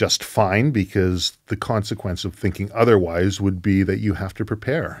to be just fine, because the consequence of thinking otherwise would be that you have to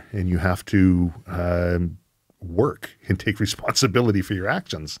prepare and you have to work and take responsibility for your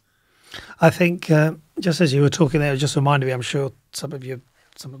actions. I think just as you were talking there, it just reminded me, I'm sure some of the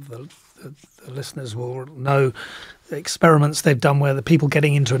listeners will know the experiments they've done where the people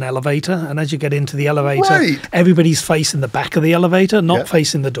getting into an elevator, and as you get into the elevator, right, everybody's facing the back of the elevator, not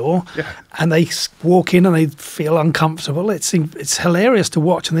facing the door, and they walk in and they feel uncomfortable. It's hilarious to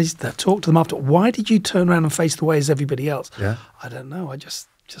watch, and they talk to them after, why did you turn around and face the way as everybody else? I don't know, I just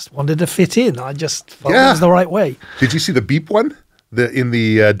wanted to fit in. I just felt it was the right way. Did you see the beep one in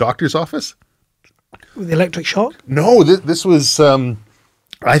the doctor's office? With the electric shock? No, this was...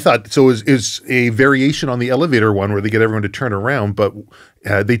 I thought so. Is a variation on the elevator one where they get everyone to turn around, but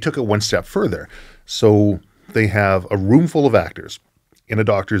they took it one step further. So they have a room full of actors in a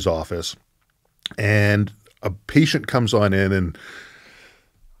doctor's office, and a patient comes on in, and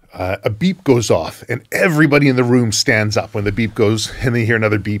a beep goes off, and everybody in the room stands up when the beep goes, and they hear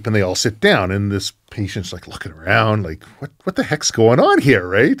another beep, and they all sit down. And this patient's like looking around, like, what the heck's going on here,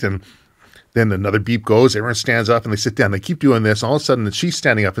 right? And then another beep goes, everyone stands up, and they sit down. They keep doing this, and all of a sudden she's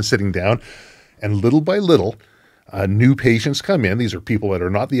standing up and sitting down, and little by little, new patients come in. These are people that are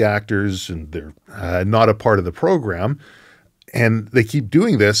not the actors, and they're not a part of the program. And they keep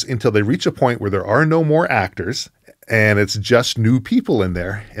doing this until they reach a point where there are no more actors, and it's just new people in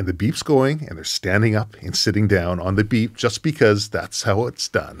there, and the beep's going, and they're standing up and sitting down on the beep just because that's how it's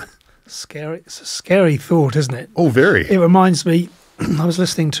done. Scary. It's a scary thought, isn't it? Oh, very. It reminds me, I was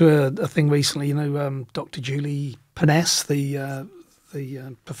listening to a thing recently, Dr. Julie Paness,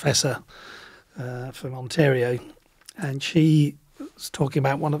 the professor from Ontario, and she was talking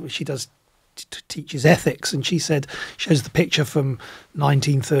about she teaches ethics, and she said, shows the picture from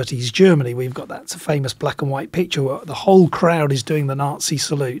 1930s Germany. We've got that's a famous black and white picture where the whole crowd is doing the Nazi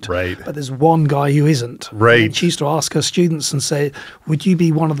salute, right? But there's one guy who isn't, right? And she used to ask her students and say, would you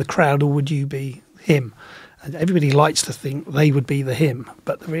be one of the crowd or would you be him? And everybody likes to think they would be the him,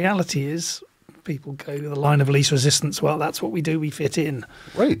 but the reality is people go to the line of least resistance. Well, that's what we do, we fit in,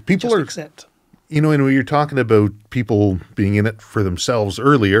 right? People just are accept. And when you're talking about people being in it for themselves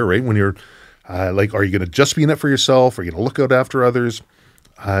earlier, right? When you're like, are you going to just be in it for yourself? Are you going to look out after others?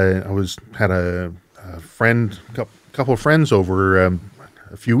 I had a friend, couple of friends over a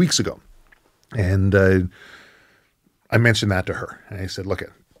few weeks ago, and I mentioned that to her, and I said, "Look,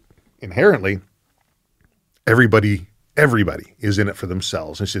 inherently, everybody is in it for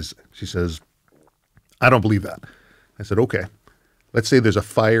themselves." And she says, "I don't believe that." I said, "Okay, let's say there's a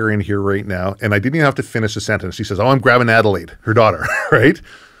fire in here right now," and I didn't even have to finish the sentence. She says, "Oh, I'm grabbing Adelaide, her daughter," right?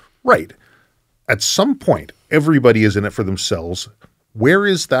 Right. At some point, everybody is in it for themselves. Where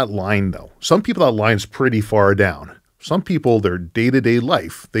is that line, though? Some people, that line's pretty far down. Some people, their day-to-day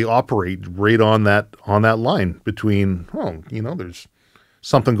life, they operate right on that line between, there's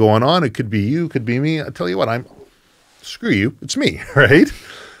something going on. It could be you, it could be me. I tell you what, screw you, it's me, right?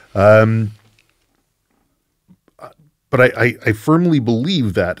 But I firmly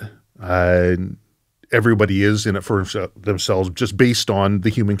believe that everybody is in it for themselves just based on the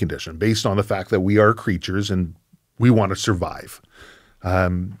human condition, based on the fact that we are creatures and we want to survive.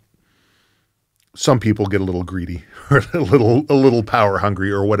 Some people get a little greedy or a little power hungry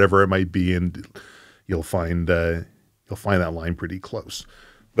or whatever it might be, and you'll find that line pretty close.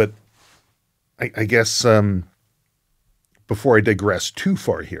 But I guess before I digress too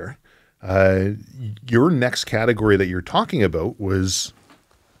far here, your next category that you're talking about was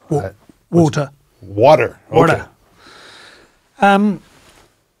water. Water. Okay.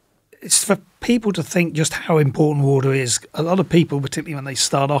 It's for people to think just how important water is. A lot of people, particularly when they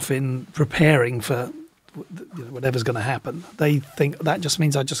start off in preparing for whatever's going to happen, they think that just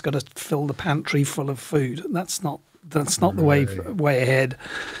means I just got to fill the pantry full of food. That's not the way ahead.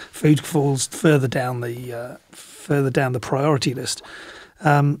 Food falls further down the priority list.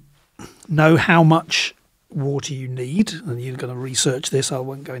 Know how much water you need, and you're going to research this. I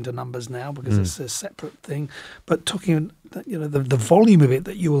won't go into numbers now because it's a separate thing. But talking, the volume of it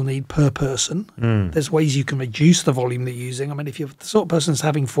that you will need per person. There's ways you can reduce the volume that you're using. I mean, if you're the sort of person that's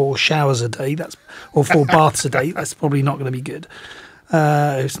having 4 showers a day, or 4 baths a day, that's probably not going to be good.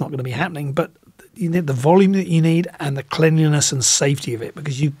 It's not going to be happening. But you need the volume that you need and the cleanliness and safety of it,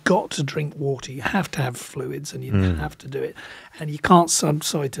 because you've got to drink water. You have to have fluids, and you have to do it. And you can't, I'm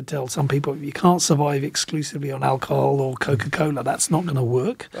sorry to tell some people, you can't survive exclusively on alcohol or Coca-Cola. That's not going to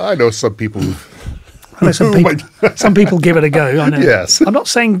work. I know some people some people give it a go. I know. Yes. I'm not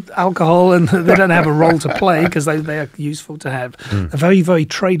saying alcohol and they don't have a role to play, because they are useful to have. They're very, very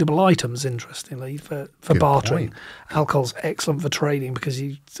tradable items, interestingly, for bartering. Point. Alcohol's excellent for trading, because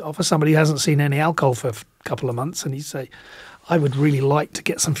you offer somebody who hasn't seen any alcohol for a couple of months, and you say, I would really like to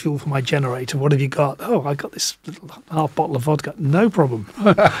get some fuel for my generator. What have you got? Oh, I got this little half bottle of vodka. No problem.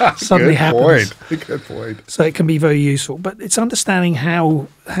 Suddenly happens. Good point. So it can be very useful. But it's understanding how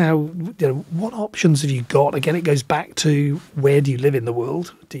what options have you got? Again, it goes back to, where do you live in the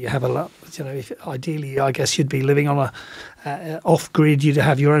world? Do you have a lot? Ideally, I guess you'd be living on a off-grid. You'd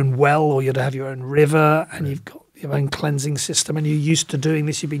have your own well, or you'd have your own river, and you've got your own cleansing system, and you're used to doing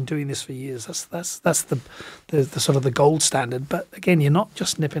this. You've been doing this for years. That's the sort of the gold standard. But again, you're not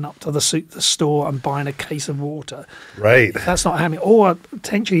just nipping up to the store and buying a case of water. Right. That's not happening. Or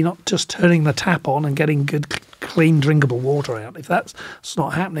potentially not just turning the tap on and getting good clean, drinkable water out. If that's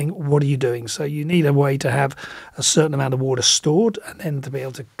not happening, what are you doing? So you need a way to have a certain amount of water stored and then to be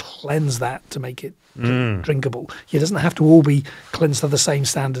able to cleanse that to make it drinkable. It doesn't have to all be cleansed to the same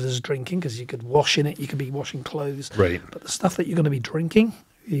standard as drinking, because you could wash in it, you could be washing clothes. Right. But the stuff that you're going to be drinking,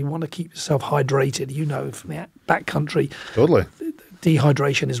 you want to keep yourself hydrated. You know, from the backcountry, Totally.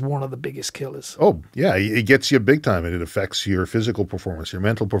 dehydration is one of the biggest killers. Oh, yeah, it gets you big time, and it affects your physical performance, your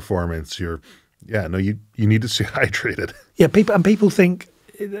mental performance, you need to stay hydrated. Yeah, people think,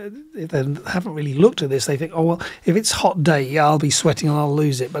 if they haven't really looked at this, they think, oh, well, if it's a hot day, yeah, I'll be sweating and I'll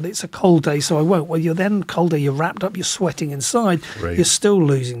lose it, but it's a cold day, so I won't. Well, you're then colder, you're wrapped up, you're sweating inside, Right. You're still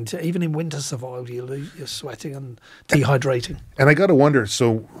losing. Even in winter survival, you're sweating and dehydrating. And I got to wonder,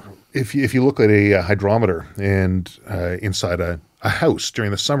 so if you look at a hydrometer and inside a house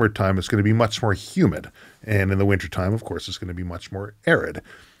during the summertime, it's going to be much more humid. And in the wintertime, of course, it's going to be much more arid.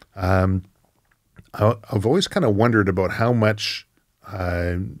 I've always kind of wondered about how much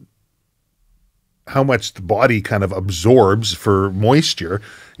the body kind of absorbs for moisture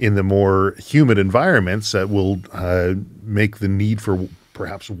in the more humid environments that will make the need for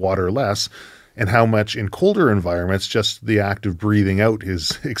perhaps water less, and how much in colder environments just the act of breathing out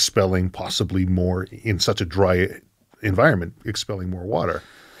is expelling possibly more in such a dry environment, expelling more water.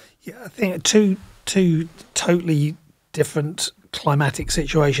 Yeah, I think two totally different climatic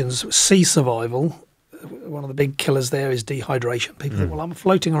situations. Sea survival, one of the big killers there is dehydration. People think, well, I'm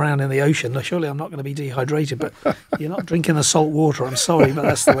floating around in the ocean, surely I'm not going to be dehydrated, but you're not drinking the salt water. I'm sorry, but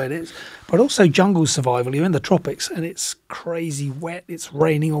that's the way it is. But also jungle survival, you're in the tropics and it's crazy wet, it's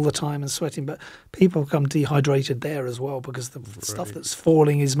raining all the time and sweating, but people become dehydrated there as well, because the stuff that's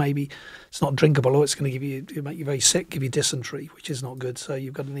falling is maybe it's not drinkable, or it's going to make you very sick, give you dysentery, which is not good. So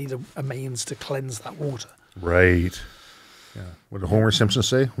you've got to need a means to cleanse that water. Right. Yeah. What did Homer Simpson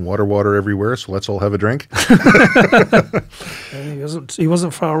say? Water everywhere, so let's all have a drink. He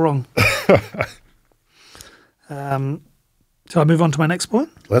wasn't far wrong. So I move on to my next point?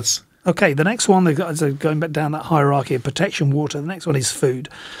 Let's. Okay, the next one, so going back down that hierarchy of protection, water, the next one is food.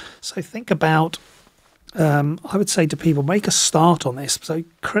 So think about, I would say to people, make a start on this. So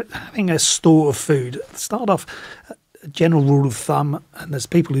having a store of food, start off, a general rule of thumb, and there's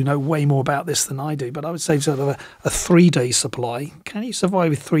people who know way more about this than I do, but I would say sort of a 3-day supply. Can you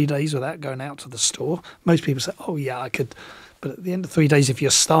survive with 3 days without going out to the store? Most people say, oh yeah, I could. But at the end of 3 days, if you're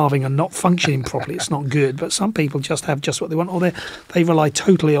starving and not functioning properly, it's not good. But some people just have just what they want, or they rely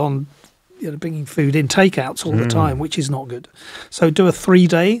totally on bringing food in, takeouts all the time, which is not good. So do a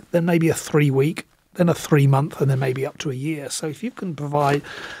 3-day, then maybe a 3-week, then a 3-month, and then maybe up to a year. So if you can provide,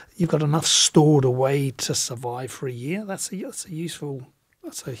 you've got enough stored away to survive for a year, that's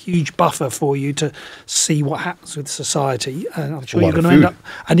a huge buffer for you to see what happens with society. And I'm sure you're going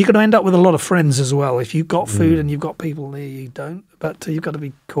to end up with a lot of friends as well. If you've got food and you've got people near you don't, but you've got to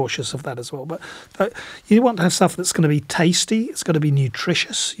be cautious of that as well. But you want to have stuff that's going to be tasty, it's got to be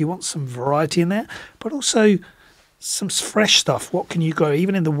nutritious, you want some variety in there, but also some fresh stuff. What can you grow?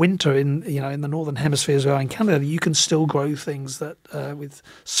 Even in the winter, in the northern hemisphere as well, in Canada, you can still grow things that with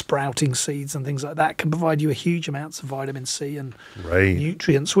sprouting seeds and things like that can provide you a huge amounts of vitamin C and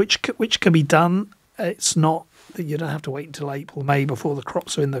nutrients, which can be done. It's not that you don't have to wait until April, May before the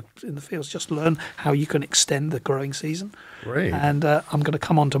crops are in the fields. Just learn how you can extend the growing season. Right. And I'm going to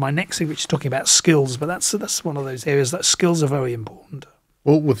come on to my next thing, which is talking about skills. But that's one of those areas that skills are very important.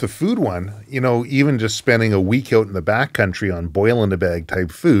 Well, with the food one, even just spending a week out in the backcountry on boil-in-a-bag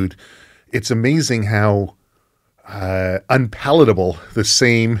type food, it's amazing how unpalatable the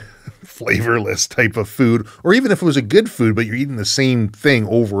same flavorless type of food, or even if it was a good food, but you're eating the same thing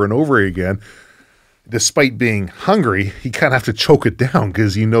over and over again, despite being hungry, you kind of have to choke it down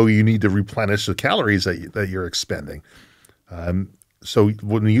because you need to replenish the calories that you're expending. So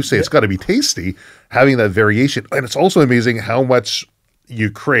when you say it's got to be tasty, having that variation, and it's also amazing how much you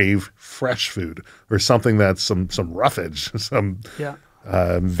crave fresh food or something that's some roughage, some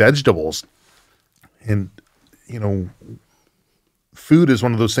vegetables. And, food is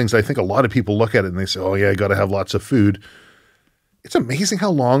one of those things I think a lot of people look at it and they say, oh yeah, I got to have lots of food. It's amazing how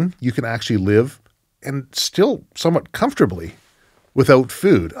long you can actually live and still somewhat comfortably without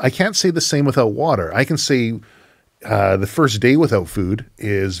food. I can't say the same without water. I can say the first day without food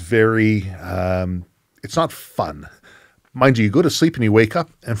is very, it's not fun. Mind you, you go to sleep and you wake up,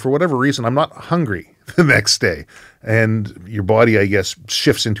 and for whatever reason, I'm not hungry the next day. And your body, I guess,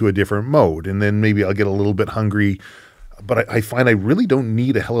 shifts into a different mode. And then maybe I'll get a little bit hungry. But I find I really don't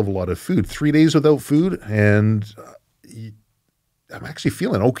need a hell of a lot of food. 3 days without food, and I'm actually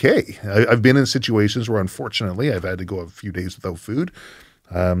feeling okay. I've been in situations where, unfortunately, I've had to go a few days without food.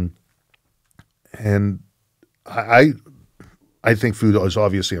 And I I think food is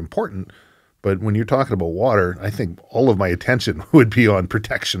obviously important, but when you're talking about water, I think all of my attention would be on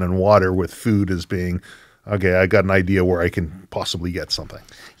protection and water, with food as being, okay, I got an idea where I can possibly get something.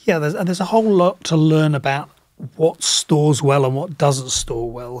 Yeah, there's a whole lot to learn about what stores well and what doesn't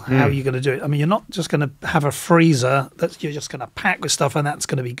store well, how you're going to do it. I mean, you're not just going to have a freezer that you're just going to pack with stuff and that's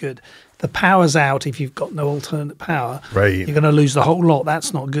going to be good. The power's out if you've got no alternate power. Right. You're going to lose the whole lot.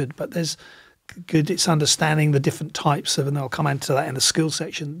 That's not good. But there's good. It's understanding the different types of, and I'll come into that in the skills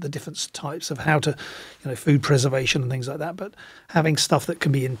section, the different types of how to, food preservation and things like that. But having stuff that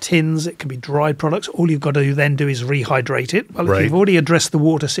can be in tins, it can be dried products. All you've got to then do is rehydrate it. Well, if you've already addressed the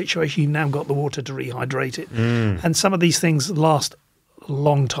water situation, you've now got the water to rehydrate it. And some of these things last a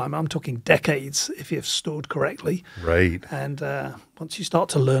long time. I'm talking decades if you've stored correctly. Right. And once you start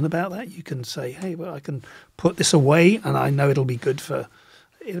to learn about that, you can say, hey, well, I can put this away and I know it'll be good for...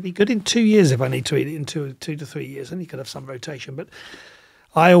 It'll be good in 2 years if I need to eat it in 2 to 3 years, and you could have some rotation. But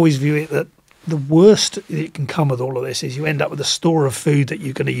I always view it that the worst that can come with all of this is you end up with a store of food that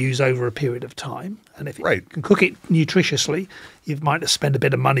you're going to use over a period of time. And if you can cook it nutritiously, you might have spent a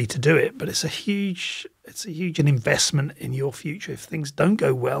bit of money to do it, but it's a huge an investment in your future. If things don't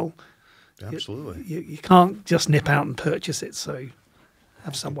go well, absolutely, you can't just nip out and purchase it. So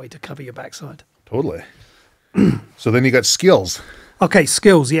have some way to cover your backside. Totally. So then you got skills. Okay,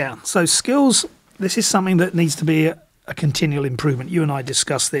 skills, yeah. So skills, this is something that needs to be a continual improvement. You and I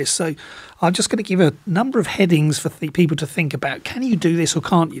discussed this. So I'm just going to give a number of headings for people to think about. Can you do this or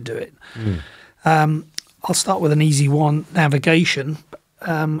can't you do it? I'll start with an easy one, navigation.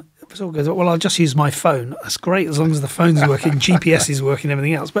 Well, I'll just use my phone. That's great as long as the phone's working, GPS is working,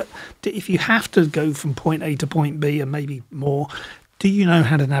 everything else. But if you have to go from point A to point B and maybe more, do you know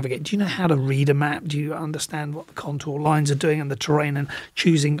how to navigate? Do you know how to read a map? Do you understand what the contour lines are doing and the terrain and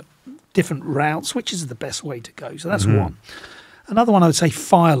choosing different routes? Which is the best way to go? So that's one. Another one I would say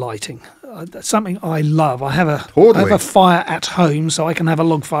fire lighting. That's something I love. I have a fire at home, so I can have a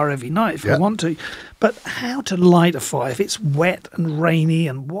log fire every night if I want to. But how to light a fire if it's wet and rainy,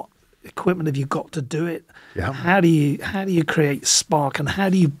 and what equipment have you got to do it? How do you create spark, and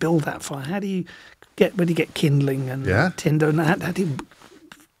how do you build that fire? How do you get kindling and tinder, and how do you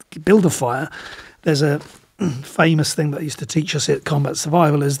build a fire? There's a famous thing that used to teach us at combat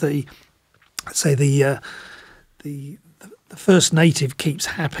survival is the first native keeps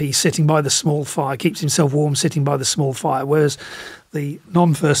happy sitting by the small fire, keeps himself warm sitting by the small fire, whereas the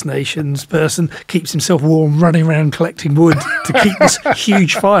non-First Nations person keeps himself warm running around collecting wood to keep this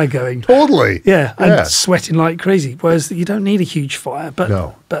huge fire going. Totally. Yeah, and sweating like crazy. Whereas you don't need a huge fire.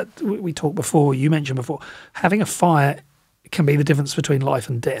 But we talked before, you mentioned before, having a fire can be the difference between life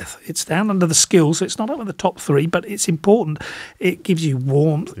and death. It's down under the skills, so it's not up in the top three, but it's important. It gives you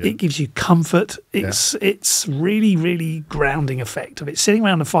warmth, it gives you comfort. It's really, really grounding effect of it. Sitting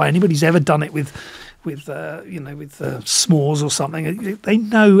around a fire, anybody who's ever done it with s'mores or something, they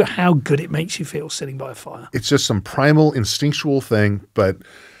know how good it makes you feel sitting by a fire. It's just some primal, instinctual thing, but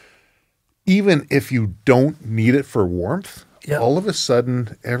even if you don't need it for warmth, all of a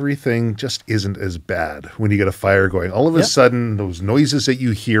sudden, everything just isn't as bad when you get a fire going. All of a sudden, those noises that you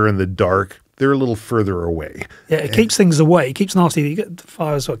hear in the dark, they're a little further away. Yeah, it keeps things away. It keeps nasty. You get the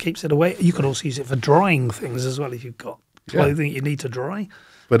fire as well, keeps it away. You can also use it for drying things as well if you've got clothing you need to dry.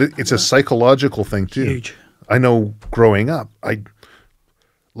 But it's a psychological thing too. Huge. I know growing up, I,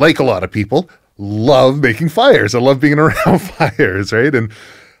 like a lot of people, love making fires. I love being around fires, right? And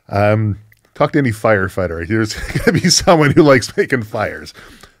talk to any firefighter. There's going to be someone who likes making fires.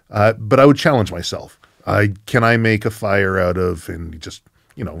 But I would challenge myself. Can I make a fire out of just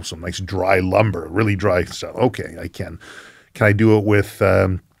some nice dry lumber, really dry stuff? Okay, I can. Can I do it with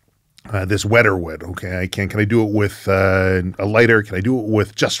this wetter wood? Okay, I can. Can I do it with a lighter? Can I do it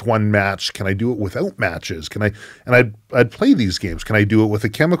with just one match? Can I do it without matches? Can I? And I'd play these games. Can I do it with a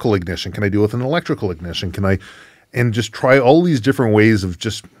chemical ignition? Can I do it with an electrical ignition? Can I? And just try all these different ways of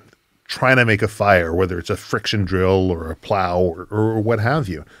just trying to make a fire, whether it's a friction drill or a plow or what have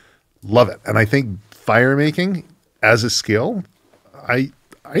you. Love it. And I think fire making as a skill, I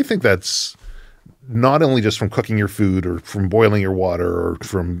think that's not only just from cooking your food or from boiling your water or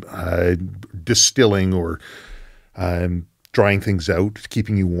from distilling or drying things out,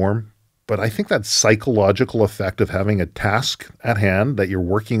 keeping you warm, but I think that psychological effect of having a task at hand that you're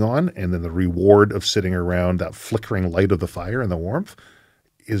working on, and then the reward of sitting around that flickering light of the fire and the warmth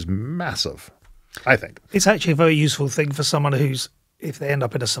is massive, I think. It's actually a very useful thing for someone who's, if they end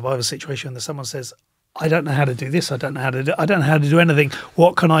up in a survival situation that someone says, I don't know how to do this, I don't know how to do anything,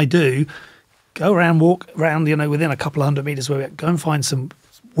 what can I do? Go around, walk around, within a couple of 100 meters where we go and find some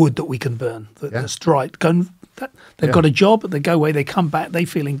wood that we can burn that's dry. they've got a job, they go away, they come back, they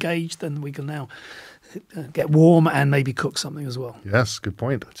feel engaged, and we can now get warm and maybe cook something as well. Yes, good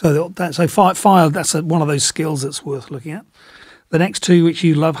point. So fire, that's one of those skills that's worth looking at. The next two, which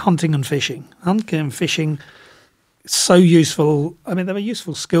you love, hunting and fishing. Hunting and fishing, so useful. I mean, they're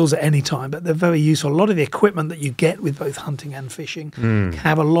useful skills at any time, but they're very useful. A lot of the equipment that you get with both hunting and fishing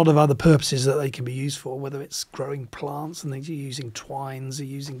have a lot of other purposes that they can be used for, whether it's growing plants and things, you're using twines, you're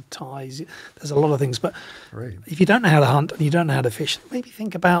using ties. There's a lot of things. But if you don't know how to hunt and you don't know how to fish, maybe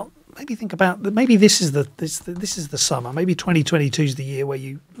think about this is the summer. Maybe 2022 is the year where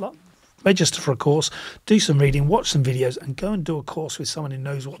you register for a course, do some reading, watch some videos, and go and do a course with someone who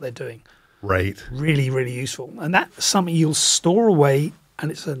knows what they're doing. Right. Really, really useful. And that's something you'll store away,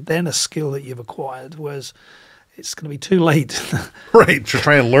 and it's then a skill that you've acquired, whereas it's going to be too late. Right, to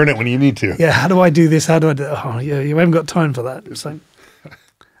try and learn it when you need to. Yeah, how do I do this? How do I do it? Oh, yeah, you haven't got time for that. So,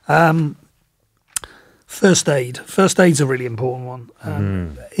 first aid. First aid's a really important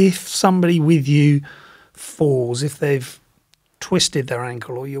one. If somebody with you falls, if they've twisted their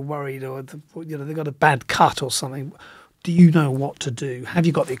ankle, or you're worried, or they've got a bad cut or something, do you know what to do? Have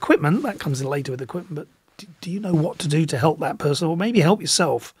you got the equipment? That comes in later with equipment, but do you know what to do to help that person, or maybe help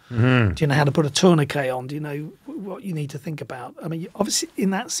yourself? Do you know how to put a tourniquet on? Do you know what you need to think about? I mean, obviously,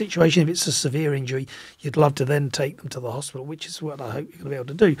 in that situation, if it's a severe injury, you'd love to then take them to the hospital, which is what I hope you're going to be able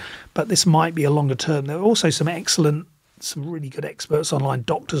to do. But this might be a longer term. There are also some really good experts online,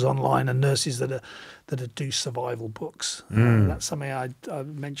 doctors online, and nurses that do survival books. That's something I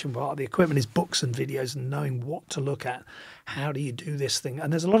mentioned. Part of the equipment is books and videos and knowing what to look at. How do you do this thing?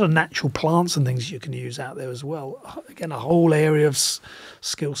 And there's a lot of natural plants and things you can use out there as well. Again, a whole area of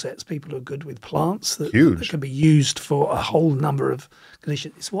skill sets. People who are good with plants that can be used for a whole number of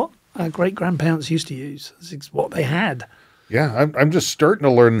conditions. It's what our great-grandparents used to use. It's what they had. Yeah, I'm just starting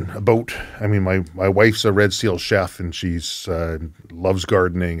to learn about, I mean, my wife's a Red Seal chef, and she's loves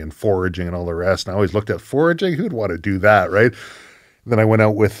gardening and foraging and all the rest. And I always looked at foraging. Who'd want to do that, right? Then I went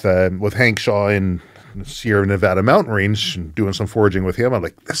out with Hank Shaw in Sierra Nevada mountain range and doing some foraging with him. I'm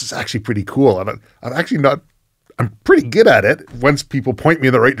like, this is actually pretty cool. I'm pretty good at it once people point me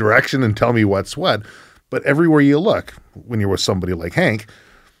in the right direction and tell me what's what. But everywhere you look, when you're with somebody like Hank,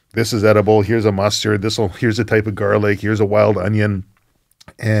 this is edible, here's a mustard, here's a type of garlic, here's a wild onion,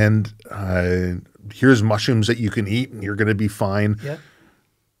 and here's mushrooms that you can eat and you're going to be fine. Yeah.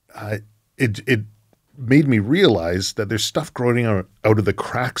 It made me realize that there's stuff growing out of the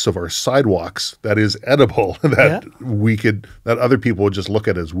cracks of our sidewalks that is edible that that other people would just look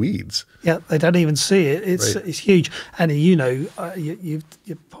at as weeds. Yeah, they don't even see it. It's huge. And you've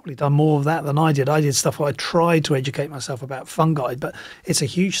probably done more of that than I did. I did stuff where I tried to educate myself about fungi, but it's a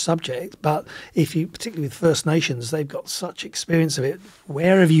huge subject. But particularly with First Nations, they've got such experience of it.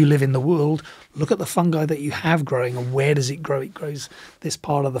 Wherever you live in the world, look at the fungi that you have growing and where does it grow? It grows this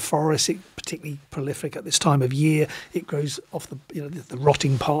part of the forest. It's particularly prolific at this time of year. It grows off the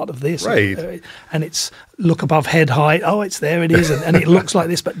rotting part of this. Right. And it's look above head height. Oh, it's there, it is. And it looks like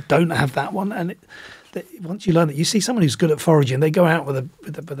this, but don't have that one. And once you learn that, you see someone who's good at foraging, they go out with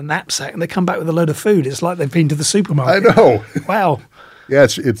a knapsack and they come back with a load of food. It's like they've been to the supermarket. I know. Wow. Yeah,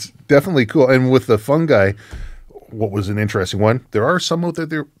 it's definitely cool. And with the fungi, what was an interesting one, there are some out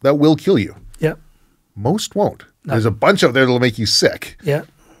there that will kill you. Yep. Most won't. No. There's a bunch out there that'll make you sick. Yeah.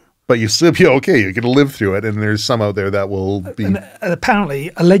 But you still be okay. You're going to live through it. And there's some out there that will be... And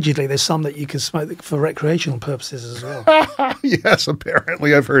apparently, allegedly, there's some that you can smoke for recreational purposes as well. Yes,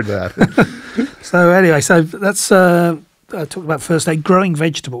 apparently. I've heard that. So anyway, that's talking about first aid, growing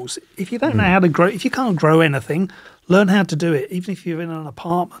vegetables. If you don't know how to grow, if you can't grow anything, learn how to do it. Even if you're in an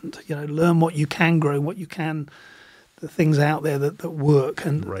apartment, learn what you can grow, the things out there that work,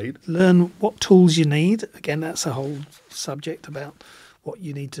 and learn what tools you need. Again, that's a whole subject about what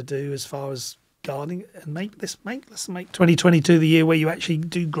you need to do as far as gardening, and let's make 2022 the year where you actually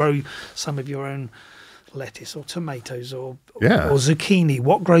do grow some of your own lettuce or tomatoes or zucchini.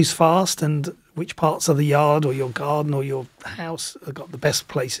 What grows fast and which parts of the yard or your garden or your house have got the best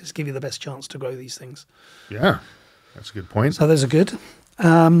places, give you the best chance to grow these things. Yeah, that's a good point. So there's a good.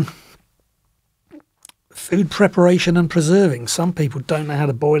 Food preparation and preserving. Some people don't know how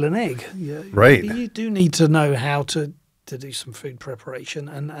to boil an egg. Right. You do need to know how to do some food preparation,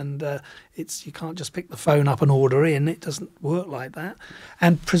 and you can't just pick the phone up and order in. It doesn't work like that.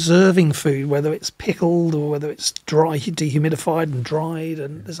 And preserving food, whether it's pickled or whether it's dry, dehumidified and dried,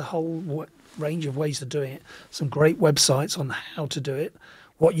 and there's a whole range of ways of doing it. Some great websites on how to do it,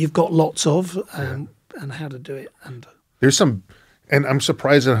 what you've got lots of, and how to do it. And there's some, and I'm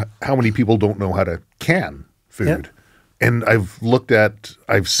surprised at how many people don't know how to can food. And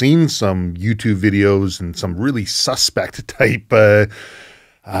I've seen some YouTube videos and some really suspect type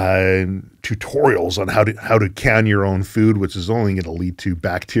tutorials on how to can your own food, which is only going to lead to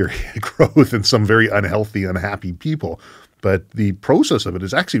bacteria growth and some very unhealthy, unhappy people. But the process of it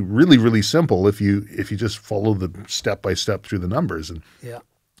is actually really, really simple if you just follow the step by step through the numbers and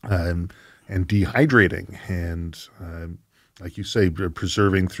dehydrating and like you say,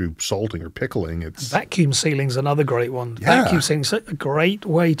 preserving through salting or pickling. It's vacuum sealing's another great one. Yeah. Vacuum sealing's a great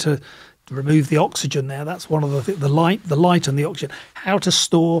way to remove the oxygen there. That's one of the light and the oxygen. How to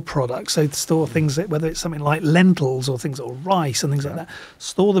store products. So to store things, whether it's something like lentils or things or rice and things like that.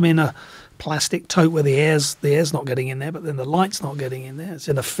 Store them in a plastic tote where the air's not getting in there, but then the light's not getting in there. It's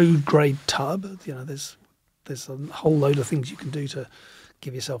in a food grade tub. You know, there's a whole load of things you can do to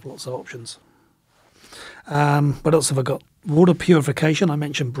give yourself lots of options. What else have I got? Water purification, I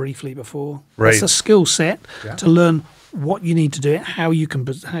mentioned briefly before. Right. It's a skill set to learn what you need to do it, how you can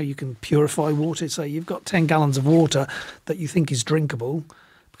purify water. So you've got 10 gallons of water that you think is drinkable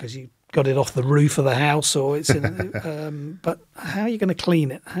because you got it off the roof of the house, or it's in. But how are you going to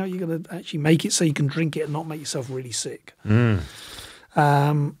clean it? How are you going to actually make it so you can drink it and not make yourself really sick? And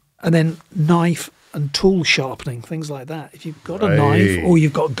then knife and tool sharpening, things like that. If you've got a knife or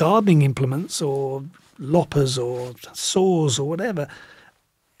you've got gardening implements or loppers or saws or whatever,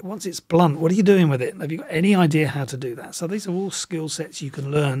 once it's blunt, what are you doing with it? Have you got any idea how to do that? So these are all skill sets you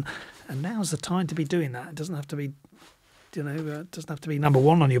can learn, and now's the time to be doing that. It doesn't have to be, it doesn't have to be number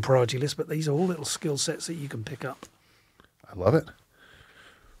one on your priority list, but these are all little skill sets that you can pick up. I love it.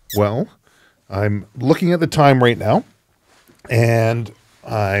 Well, I'm looking at the time right now, and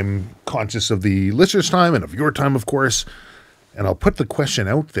I'm conscious of the listeners' time and of your time, of course. And I'll put the question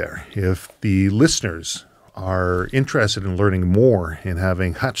out there. If the listeners are interested in learning more and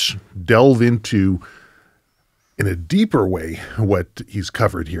having Hutch delve into, in a deeper way, what he's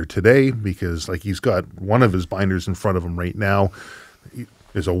covered here today, because like he's got one of his binders in front of him right now.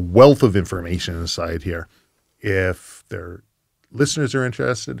 There's a wealth of information inside here. If their listeners are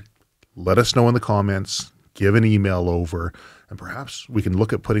interested, let us know in the comments, give an email over, and perhaps we can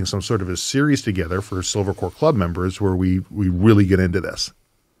look at putting some sort of a series together for Silvercore Club members where we really get into this.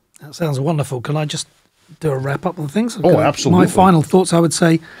 That sounds wonderful. Can I just do a wrap-up on things? Absolutely. My final thoughts, I would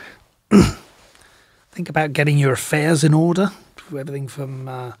say, think about getting your affairs in order, everything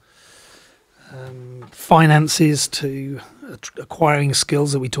from finances to acquiring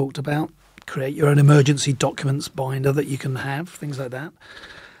skills that we talked about. Create your own emergency documents binder that you can have, things like that.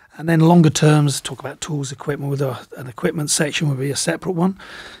 And then longer terms, talk about tools, equipment, with an equipment section would be a separate one.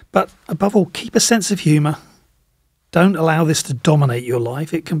 But above all, keep a sense of humour. Don't allow this to dominate your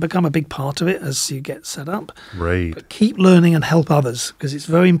life. It can become a big part of it as you get set up. Right. But keep learning and help others, because it's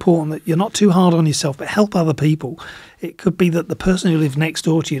very important that you're not too hard on yourself, but help other people. It could be that the person who lives next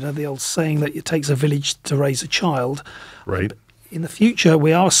door to you, the old saying that it takes a village to raise a child. Right. In the future,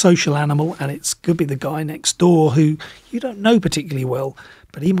 we are a social animal, and it could be the guy next door who you don't know particularly well,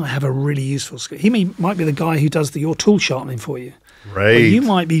 but he might have a really useful skill. He might be the guy who does your tool sharpening for you. Right. Or you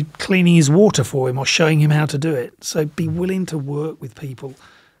might be cleaning his water for him or showing him how to do it. So be willing to work with people,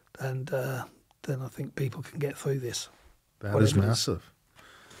 and then I think people can get through this. That is massive.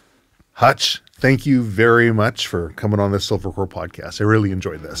 Hutch, thank you very much for coming on the Silvercore podcast. I really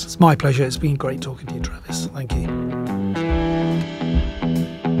enjoyed this. It's my pleasure. It's been great talking to you, Travis. Thank you.